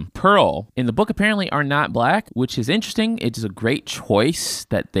Pearl in the book apparently are not black, which is interesting. It's a great choice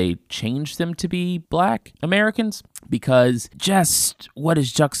that they changed them to be black Americans, because just what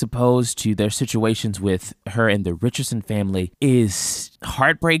is juxtaposed to their situations with her and the Richardson family is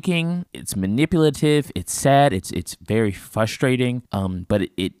heartbreaking. It's manipulative. It's sad. It's very frustrating. But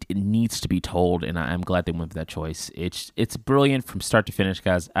it needs to be told, and I'm glad they went with that choice. It's brilliant from start to finish,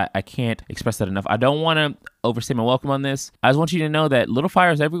 guys. I can't express that enough. I don't want to overstay my welcome on this. I just want you to know that Little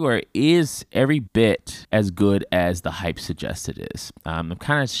Fires Everywhere is every bit as good as the hype suggests it is. I'm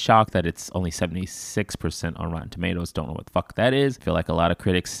kind of shocked that it's only 76% on Rotten Tomatoes. Don't know what the fuck that is. I feel like a lot of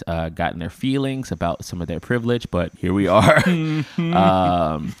critics got in their feelings about some of their privilege, but here we are.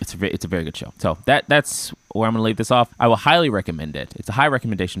 It's a very good show. So that's where I'm going to leave this off. I will highly recommend it. It's a high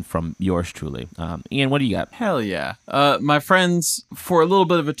recommendation from yours truly. Ian, what do you got? Hell yeah. My friends, for a little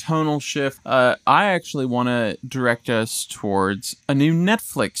bit of a tonal shift, I actually want to direct us towards a new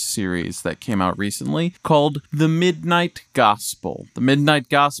Netflix series that came out recently called The Midnight Gospel. The Midnight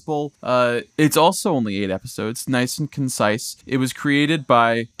Gospel, it's also only 8 episodes, nice and concise. It was created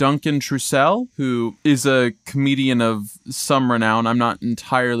by Duncan Trussell, who is a comedian of some renown. I'm not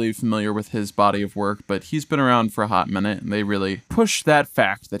entirely familiar with his body of work, but he's been around for a hot minute, and they really push that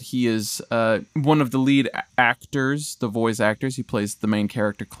fact that he is one of the lead actors, the voice actors. He plays the main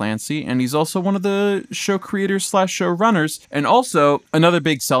character Clancy, and he's also one of the show creators / showrunners. And also, another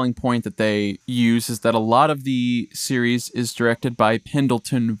big selling point that they use is that a lot of the series is directed by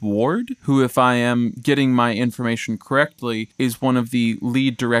Pendleton Ward, who, if I am getting my information correctly, is one of the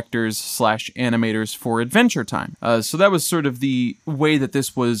lead directors / animators for Adventure Time. So that was sort of the way that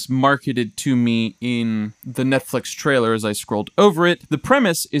this was marketed to me in the Netflix trailer as I scrolled over it. The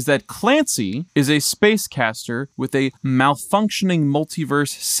premise is that Clancy is a spacecaster with a malfunctioning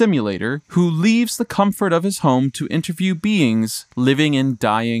multiverse simulator who leaves the comfort of his home to interview beings living in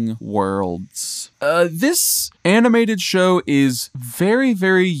dying worlds. This animated show is very,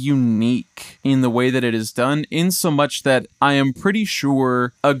 very unique in the way that it is done, in so much that I am pretty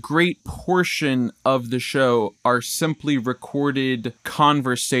sure a great portion of the show are simply recorded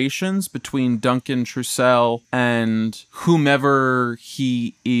conversations between Duncan Trussell and whomever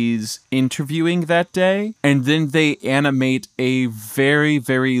he is interviewing that day, and then they animate a very,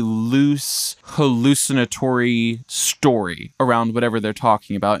 very loose, hallucinatory story around whatever they're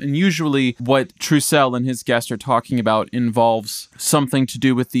talking about. And usually what Trussell and his guest are talking about involves something to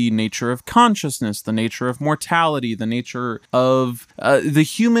do with the nature of consciousness, the nature of mortality, the nature of the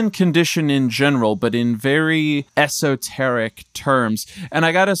human condition in general, but in very esoteric terms. And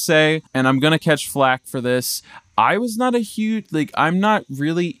I gotta say, and I'm gonna catch flack for this, I was not a huge, I'm not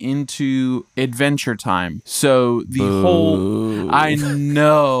really into Adventure Time. So the whole, I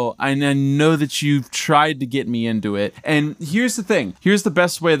know that you've tried to get me into it. And here's the thing. Here's the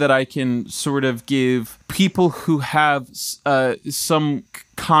best way that I can sort of give people who have some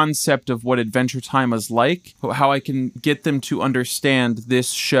concept of what Adventure Time is like, how I can get them to understand this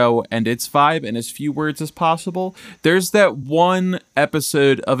show and its vibe in as few words as possible. There's that one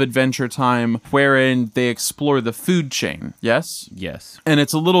episode of Adventure Time wherein they explore the food chain. Yes? Yes. And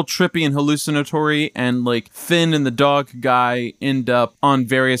it's a little trippy and hallucinatory, and Finn and the dog guy end up on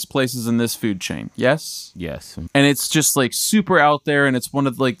various places in this food chain. Yes? Yes. And it's just super out there, and it's one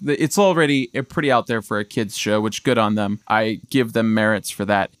of it's already pretty out there for a kids show, which good on them. I give them merits for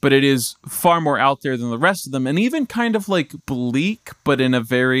that. But it is far more out there than the rest of them, and even kind of bleak, but in a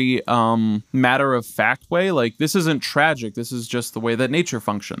very matter of fact way. This isn't tragic. This is just the way that nature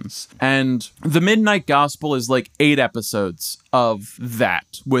functions. And The Midnight Gospel is 8 episodes of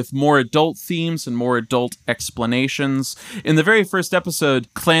that, with more adult themes and more adult explanations. In the very first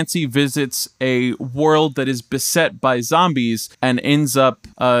episode, Clancy visits a world that is beset by zombies and ends up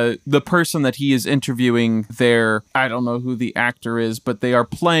the person that he is interviewing there, I don't know who the actor is, but they are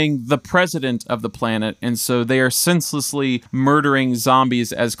playing the president of the planet, and so they are senselessly murdering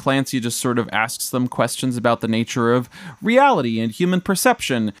zombies as Clancy just sort of asks them questions about the nature of reality and human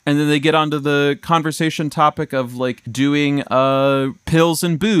perception. And then they get onto the conversation topic of doing pills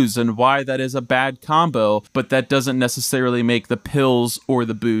and booze and why that is a bad combo, but that doesn't necessarily make the pills or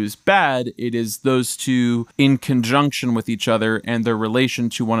the booze bad. It is those two in conjunction with each other and their relation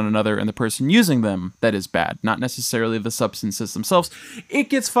to one another and the person using them that is bad, not necessarily the substances themselves. It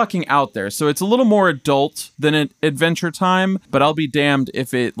gets fucking out there. So it's a little more adult than Adventure Time, but I'll be damned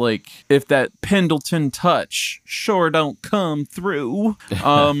if if that Pendleton touch sure don't come through.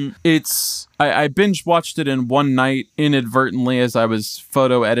 I binge watched it in one night inadvertently as I was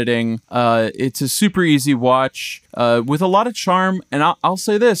photo editing. It's a super easy watch with a lot of charm. And I'll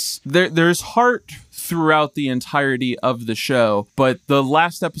say this, there's heart throughout the entirety of the show, but the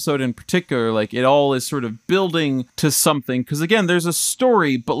last episode in particular, like, it all is sort of building to something, because again, there's a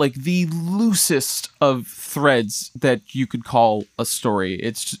story, but like the loosest of threads that you could call a story.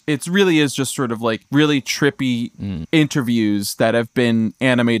 It's really is just sort of like really trippy interviews that have been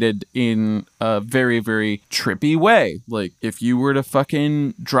animated in a very, very trippy way. Like, if you were to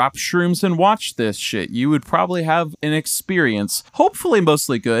fucking drop shrooms and watch this shit, you would probably have an experience, hopefully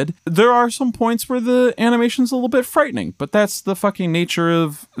mostly good. There are some points where the animation's a little bit frightening, but that's the fucking nature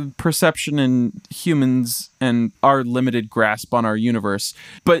of perception in humans and our limited grasp on our universe.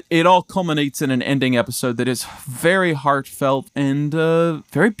 But it all culminates in an ending episode that is very heartfelt and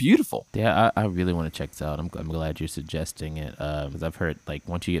very beautiful. Yeah, I really want to check this out. I'm glad you're suggesting it, because I've heard, like,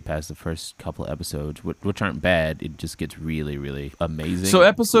 once you get past the first couple of episodes, which aren't bad, it just gets really, really amazing. So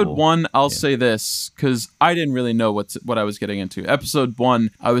episode cool. 1, I'll say this, because I didn't really know what I was getting into. Episode 1,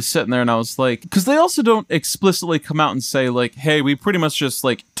 I was sitting there and I was like, because they also don't explicitly come out and say, like, hey, we pretty much just,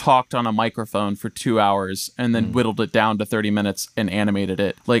 like, talked on a microphone for 2 hours and then whittled it down to 30 minutes and animated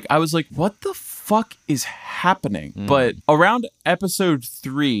it. Like, I was like, what the fuck is happening? But around episode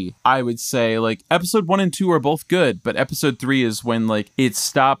 3, I would say, like, episode 1 and 2 are both good, but episode 3 is when, like, it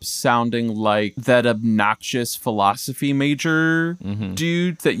stops sounding like that obnoxious philosophy major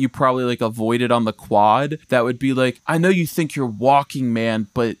dude that you probably, like, avoided on the quad. That would be like, I know you think you're walking, man,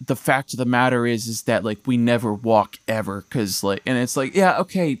 but the fact of the matter is that, like, we never walk ever, because, like, and it's like, yeah,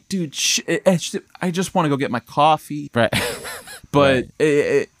 okay, dude, I just want to go get my coffee. Right. But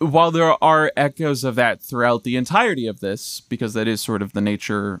while there are echoes of that throughout the entirety of this, because that is sort of the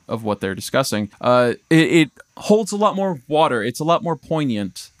nature of what they're discussing, it holds a lot more water. It's a lot more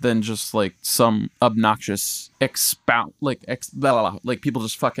poignant than just like some obnoxious like people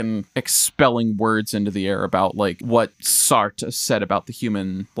just fucking expelling words into the air about like what Sartre said about the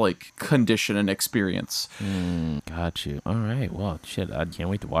human like condition and experience. Got you. All right. Well, shit, I can't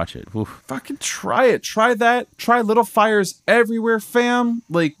wait to watch it. Oof. Fucking try it. Try that. Try Little Fires Everywhere, fam.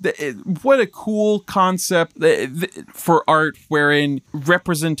 Like, what a cool concept for art, wherein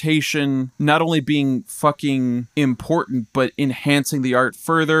representation not only being fucking important, but enhancing the art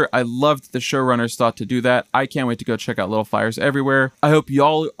further. I loved the showrunners thought to do that. I can't wait to go check out Little Fires Everywhere. I hope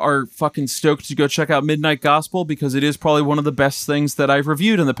y'all are fucking stoked to go check out Midnight Gospel, because it is probably one of the best things that I've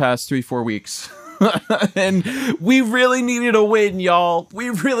reviewed in the past 3-4 weeks. And we really needed a win, y'all. We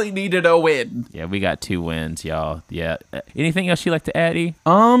really needed a win. Yeah, we got 2 wins, y'all. Yeah. Anything else you'd like to add, E?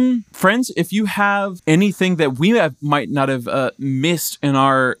 Friends, if you have anything that we might not have missed in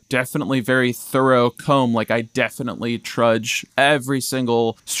our definitely very thorough comb, like I definitely trudge every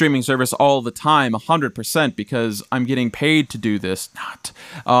single streaming service all the time, 100%, because I'm getting paid to do this,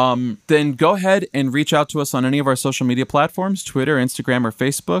 then go ahead and reach out to us on any of our social media platforms, Twitter, Instagram, or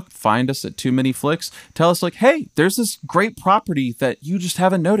Facebook. Find us at Too Many Flicks. Tell us like, hey, there's this great property that you just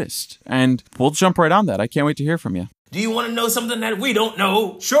haven't noticed, and we'll jump right on that. I can't wait to hear from you. Do you want to know something that we don't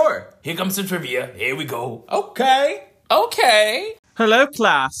know? Sure. Here comes some trivia. Here we go. Okay. Okay. Hello,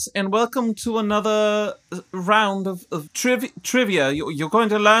 class, and welcome to another round of trivia. You're going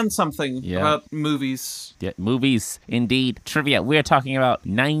to learn something about movies. Yeah, movies, indeed. Trivia. We're talking about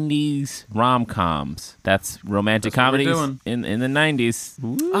 90s rom-coms. That's romantic comedies in the 90s.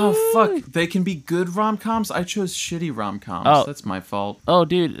 Woo. Oh, fuck. They can be good rom-coms? I chose shitty rom-coms. Oh. That's my fault. Oh,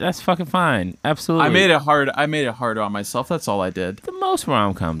 dude, that's fucking fine. Absolutely. I made it hard on myself. That's all I did. The most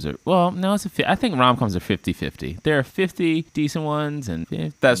rom-coms are, well, no, I think rom-coms are 50-50. There are 50 decent ones and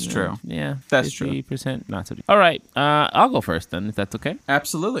 50, That's true. Yeah. That's 50% not so deep. All right. I'll go first then, if that's okay.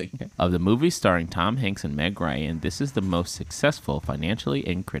 Absolutely. Okay. Of the movies starring Tom Hanks and Meg Ryan, this is the most successful financially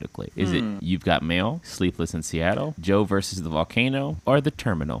and critically. Is it You've Got Mail, Sleepless in Seattle, Joe versus the Volcano, or The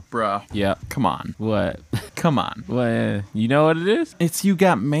Terminal? Bruh. Yeah. Come on. What? Come on. What? You know what it is? It's You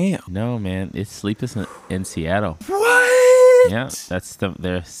Got Mail. No, man. It's Sleepless in Seattle. What? Yeah, that's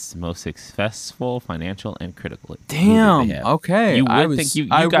their most successful financial and critical. Damn. movie they have. Okay. You would think you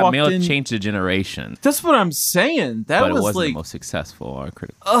I got walked mail in- changed a generation. That's what I'm saying. That But it was wasn't like, the most successful or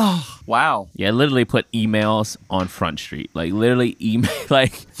critical. wow. Yeah, it literally put emails on Front Street. Like literally email,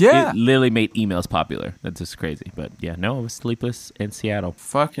 like Yeah. it literally made emails popular. That's just crazy. But yeah, no, it was Sleepless in Seattle.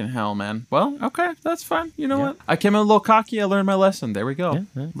 Fucking hell, man. Well, okay, that's fine. You know what? I came in a little cocky. I learned my lesson. There we go.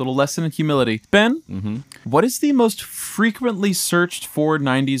 Little lesson in humility. Ben, what is the most frequently searched for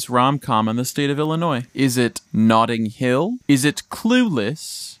 90s rom-com in the state of Illinois? Is it Notting Hill? Is it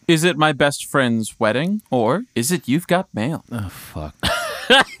Clueless? Is it My Best Friend's Wedding? Or is it You've Got Mail? Oh fuck.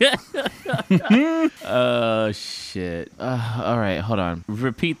 Oh shit. All right, hold on.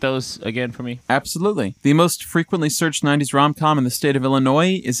 Repeat those again for me. Absolutely. The most frequently searched 90s rom-com in the state of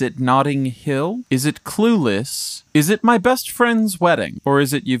Illinois, is it Notting Hill? Is it Clueless? Is it My Best Friend's Wedding? Or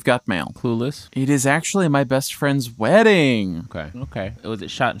is it You've Got Mail? Clueless. It is actually My Best Friend's Wedding. Okay. Was it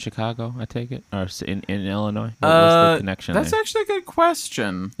shot in Chicago? I take it, or in Illinois? What was the connection That's there? actually a good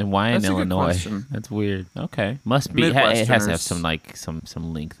question. And why that's in a good Illinois? question. That's weird. Okay, must be. It has to have Midwesterners. some like some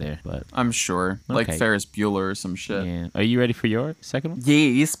link there, but I'm sure. Like Okay. Ferris Bueller or some shit. yeah. Are you ready for your second one?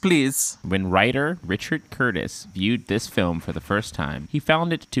 Yes, please. When writer Richard Curtis viewed this film for the first time, he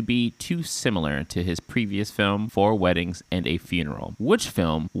found it to be too similar to his previous film, Four Weddings and a Funeral. Which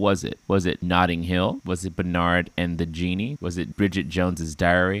film was it? Was it Notting Hill? Was it Bernard and the Genie? Was it Bridget Jones's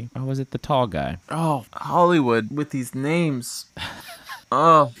Diary? Or was it The Tall Guy? Oh, Hollywood with these names.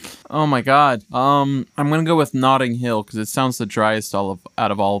 Oh my God. I'm gonna go with Notting Hill because it sounds the driest out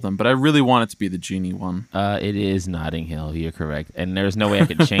of all of them. But I really want it to be the Genie one. It is Notting Hill. You're correct. And there's no way I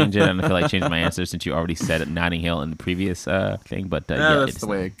could change it. I don't feel like changing my answer since you already said it, Notting Hill in the previous thing. But yeah, That's it's the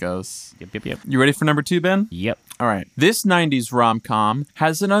way it goes. Yep. You ready for number 2, Ben? Yep. All right. This 90s rom-com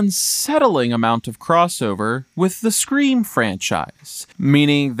has an unsettling amount of crossover with the Scream franchise,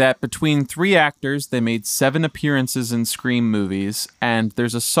 meaning that between 3 actors, they made 7 appearances in Scream movies, and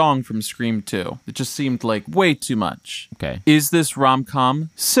there's a song from Scream 2. It just seemed like way too much. Okay. Is this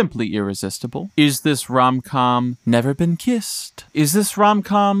rom-com simply irresistible? Is this rom-com Never Been Kissed? Is this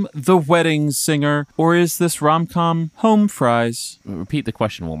rom-com The Wedding Singer? Or is this rom-com Home Fries? Repeat the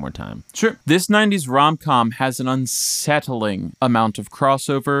question one more time. Sure. This 90s rom-com has an unsettling amount of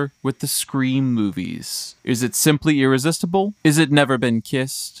crossover with the Scream movies. Is it simply irresistible? Is it Never Been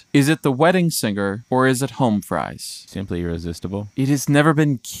Kissed? Is it The Wedding Singer? Or is it Home Fries? Simply Irresistible. It has never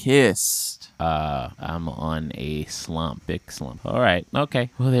been kissed. I'm on a slump, big slump. All right, okay.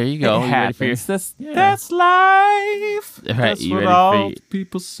 Well, there you go. It You ready for your- happens. Yeah. That's life. All right, That's you what ready for all your-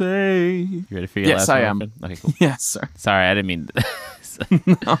 people say. You ready for your Yes, last I one, am. Griffin? Okay, cool. Yes, sir. Sorry, I didn't mean.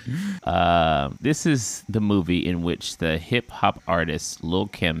 This is the movie in which the hip hop artist Lil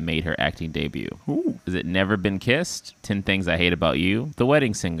Kim made her acting debut. Ooh. Is it Never Been Kissed, 10 Things I Hate About You, The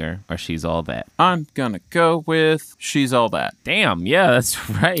Wedding Singer, or She's All That? I'm gonna go with She's All That. Damn, yeah, that's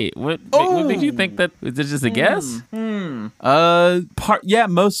right. What made you think that? Was it just a guess? Yeah,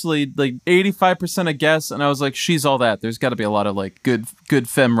 mostly like 85% a guess, and I was like, She's All That. There's got to be a lot of like good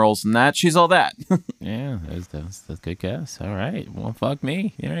femme roles in that. She's All That. Yeah, that's a good guess. All right, well, fuck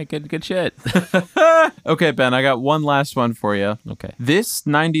me. All right, good shit. Okay, Ben, I got one last one for you. Okay. This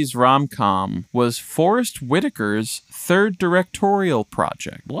 90s rom-com was Forrest Whitaker's third directorial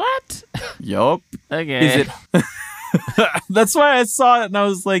project. What? Yup. Okay. Is it? That's why I saw it and I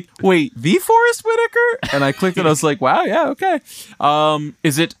was like, wait, the Forrest Whitaker? And I clicked it. I was like, wow, yeah, okay.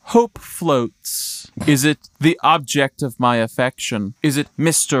 Is it Hope Floats? Is it The Object of My Affection? Is it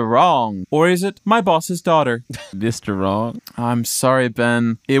Mr. Wrong? Or is it My Boss's Daughter? Mr. Wrong? I'm sorry,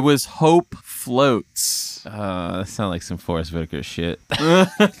 Ben. It was Hope Floats. That sounds like some Forrest Whitaker shit. It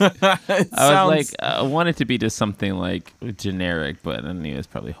I was like, sounds- I want it to be just something like generic, but I knew it was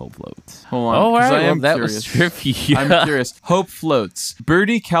probably Hope Floats. Hold on, Oh, all 'cause right, I am that curious. was trippy. I'm curious. Hope Floats.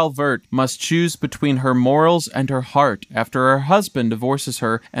 Birdie Calvert must choose between her morals and her heart after her husband divorces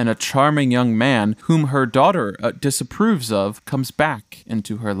her and a charming young man whom her daughter disapproves of comes back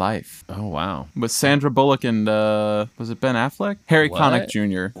into her life. Oh, wow. With Sandra Bullock and, was it Ben Affleck? Harry What? Connick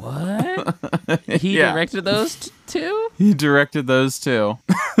Jr. What? He Yeah. directed those two? He directed those two.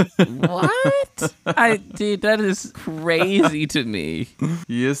 What? Dude, that is crazy to me.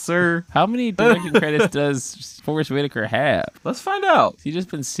 Yes, sir. How many directing credits does Forrest Whitaker have? Let's find out. Has he just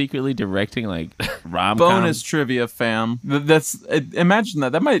been secretly directing like rom-com? Bonus trivia, fam. Imagine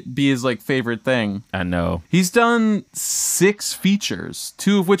that. That might be his like favorite thing. I know. He's done 6 features,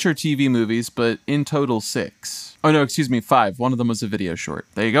 2 of which are TV movies, but in total 6. Oh no, excuse me, 5. One of them was a video short.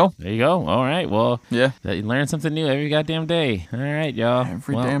 There you go. There you go. All right. Well, Yeah. you learned something new new every goddamn day. All right, y'all.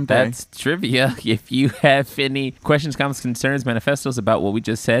 Every damn day. That's trivia. If you have any questions, comments, concerns, manifestos about what we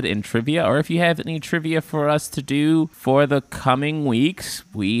just said in trivia, or if you have any trivia for us to do for the coming weeks,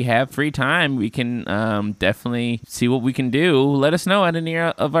 we have free time. We can definitely see what we can do. Let us know at any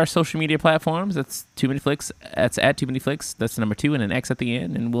of our social media platforms. That's Too Many Flicks. That's at Too Many Flicks. That's the number 2 and an X at the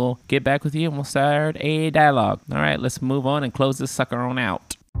end, and we'll get back with you and we'll start a dialogue. All right, let's move on and close this sucker on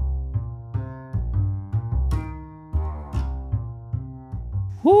out.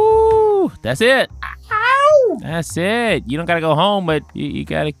 Woo! That's it. That's it. You don't gotta go home, but you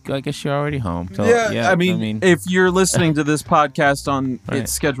gotta. I guess you're already home. So, I mean, if you're listening to this podcast on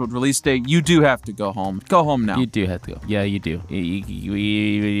its scheduled release date, you do have to go home. Go home now. You do have to go. Yeah, you do.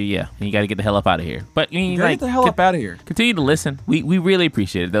 Yeah, and you gotta get the hell up out of here. But you gotta get the hell up out of here. Continue to listen. We really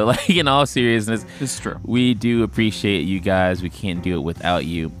appreciate it, though. Like, in all seriousness, it's true. We do appreciate you guys. We can't do it without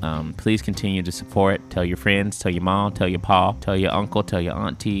you. Please continue to support. Tell your friends. Tell your mom. Tell your pa. Tell your uncle. Tell your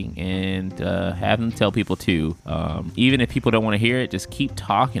auntie, and have them tell people too. Even if people don't want to hear it, just keep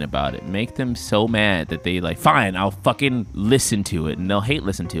talking about it. Make them so mad that they like, fine, I'll fucking listen to it, and they'll hate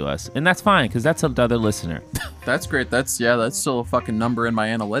listen to us, and that's fine because that's another listener. That's great. That's still a fucking number in my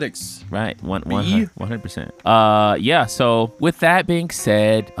analytics. Right, 100%. Yeah. So with that being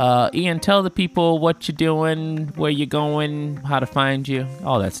said, Ian, tell the people what you're doing, where you're going, how to find you,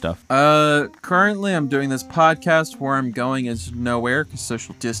 all that stuff. Currently I'm doing this podcast. Where I'm going is nowhere because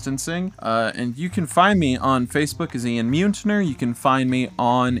social distancing. And you can find me on Facebook as Ian Muntner. You can find me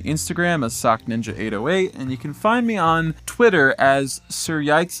on Instagram as SockNinja808, and you can find me on Twitter as Sir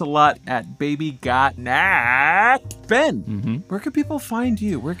Yikes a Lot at Baby Got Knack Ben. Mm-hmm. Where can people find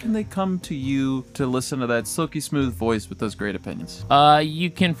you? Where can they come to you to listen to that silky smooth voice with those great opinions? You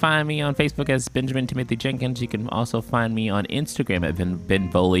can find me on Facebook as Benjamin Timothy Jenkins. You can also find me on Instagram at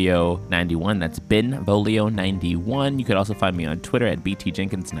BenVolio91. That's BenVolio91. You could also find me on Twitter at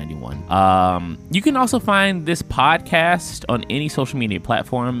BTJenkins91. You can also find this podcast on any social media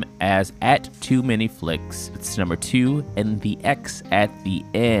platform as at Too Many Flicks. It's number 2 and the X at the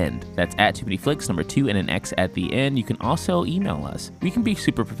end. That's at Too Many Flicks, number 2 and an X at the end. You can also email us. We can be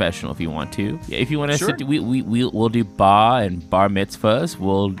super professional if you want to. If you want us to, we'll do bar and bar mitzvahs.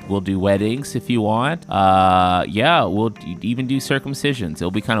 We'll do weddings if you want. We'll even do circumcisions.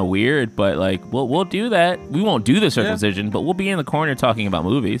 It'll be kind of weird, but like we'll do that. We won't do the circumcision, but we'll be in the corner talking about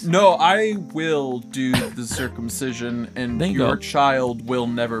movies. No, I will do the circumcision, and your child will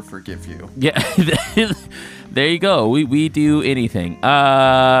never forgive you. Yeah. There you go. We do anything.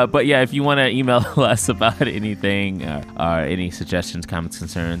 But yeah, if you want to email us about anything, or any suggestions, comments,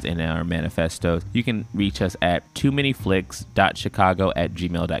 concerns in our manifestos, you can reach us at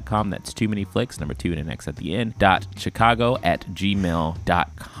toomanyflicks.chicago@gmail.com. That's Too Many Flicks, number 2 and an X at the end,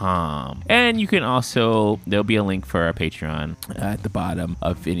 .chicago@gmail.com. And you can also, there'll be a link for our Patreon at the bottom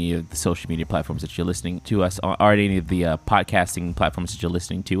of any of the social media platforms that you're listening to us on, or any of the podcasting platforms that you're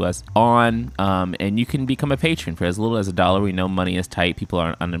listening to us on. And you can become a patron for as little as $1. We know money is tight. People are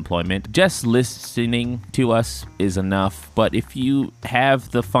on unemployment. Just listening to us is enough. But if you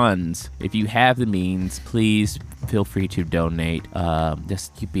have the funds, if you have the means, please feel free to donate.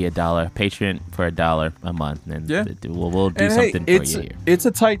 Just be $1 patron for $1 a month, and we'll do something for you here. It's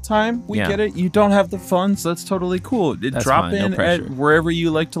a tight time. We get it. You don't have the funds. That's totally cool. Drop fine, in at wherever you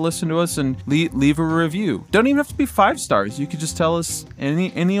like to listen to us and leave a review. Don't even have to be 5 stars. You could just tell us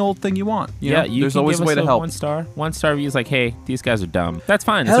any old thing you want. You know? There's always a way to help. 1-star review is like, hey, these guys are dumb. That's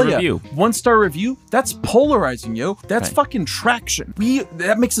fine. It's a review. 1-star review. That's polarizing, yo. That's fucking traction.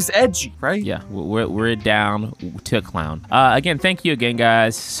 That makes us edgy, right? Yeah, we're down to a clown. Again, thank you again,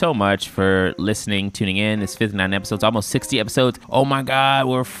 guys, so much for listening, tuning in. It's 59 episodes, almost 60 episodes. Oh my God,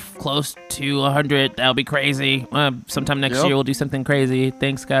 we're close to 100. That'll be crazy. Sometime next year we'll do something crazy.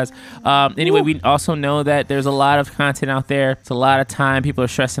 Thanks, guys. Anyway, we also know that there's a lot of content out there. It's a lot of time. People are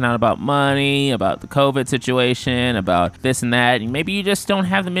stressing out about money, about the COVID situation, about this and that. And maybe you just don't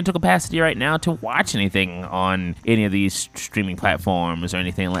have the mental capacity right now to watch anything on any of these streaming platforms or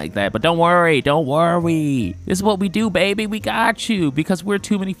anything like that. But don't worry. This is what we do, baby. We got you, because we're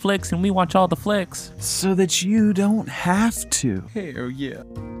Too Many Flicks and we watch all the flicks so that you don't have to. Hell yeah.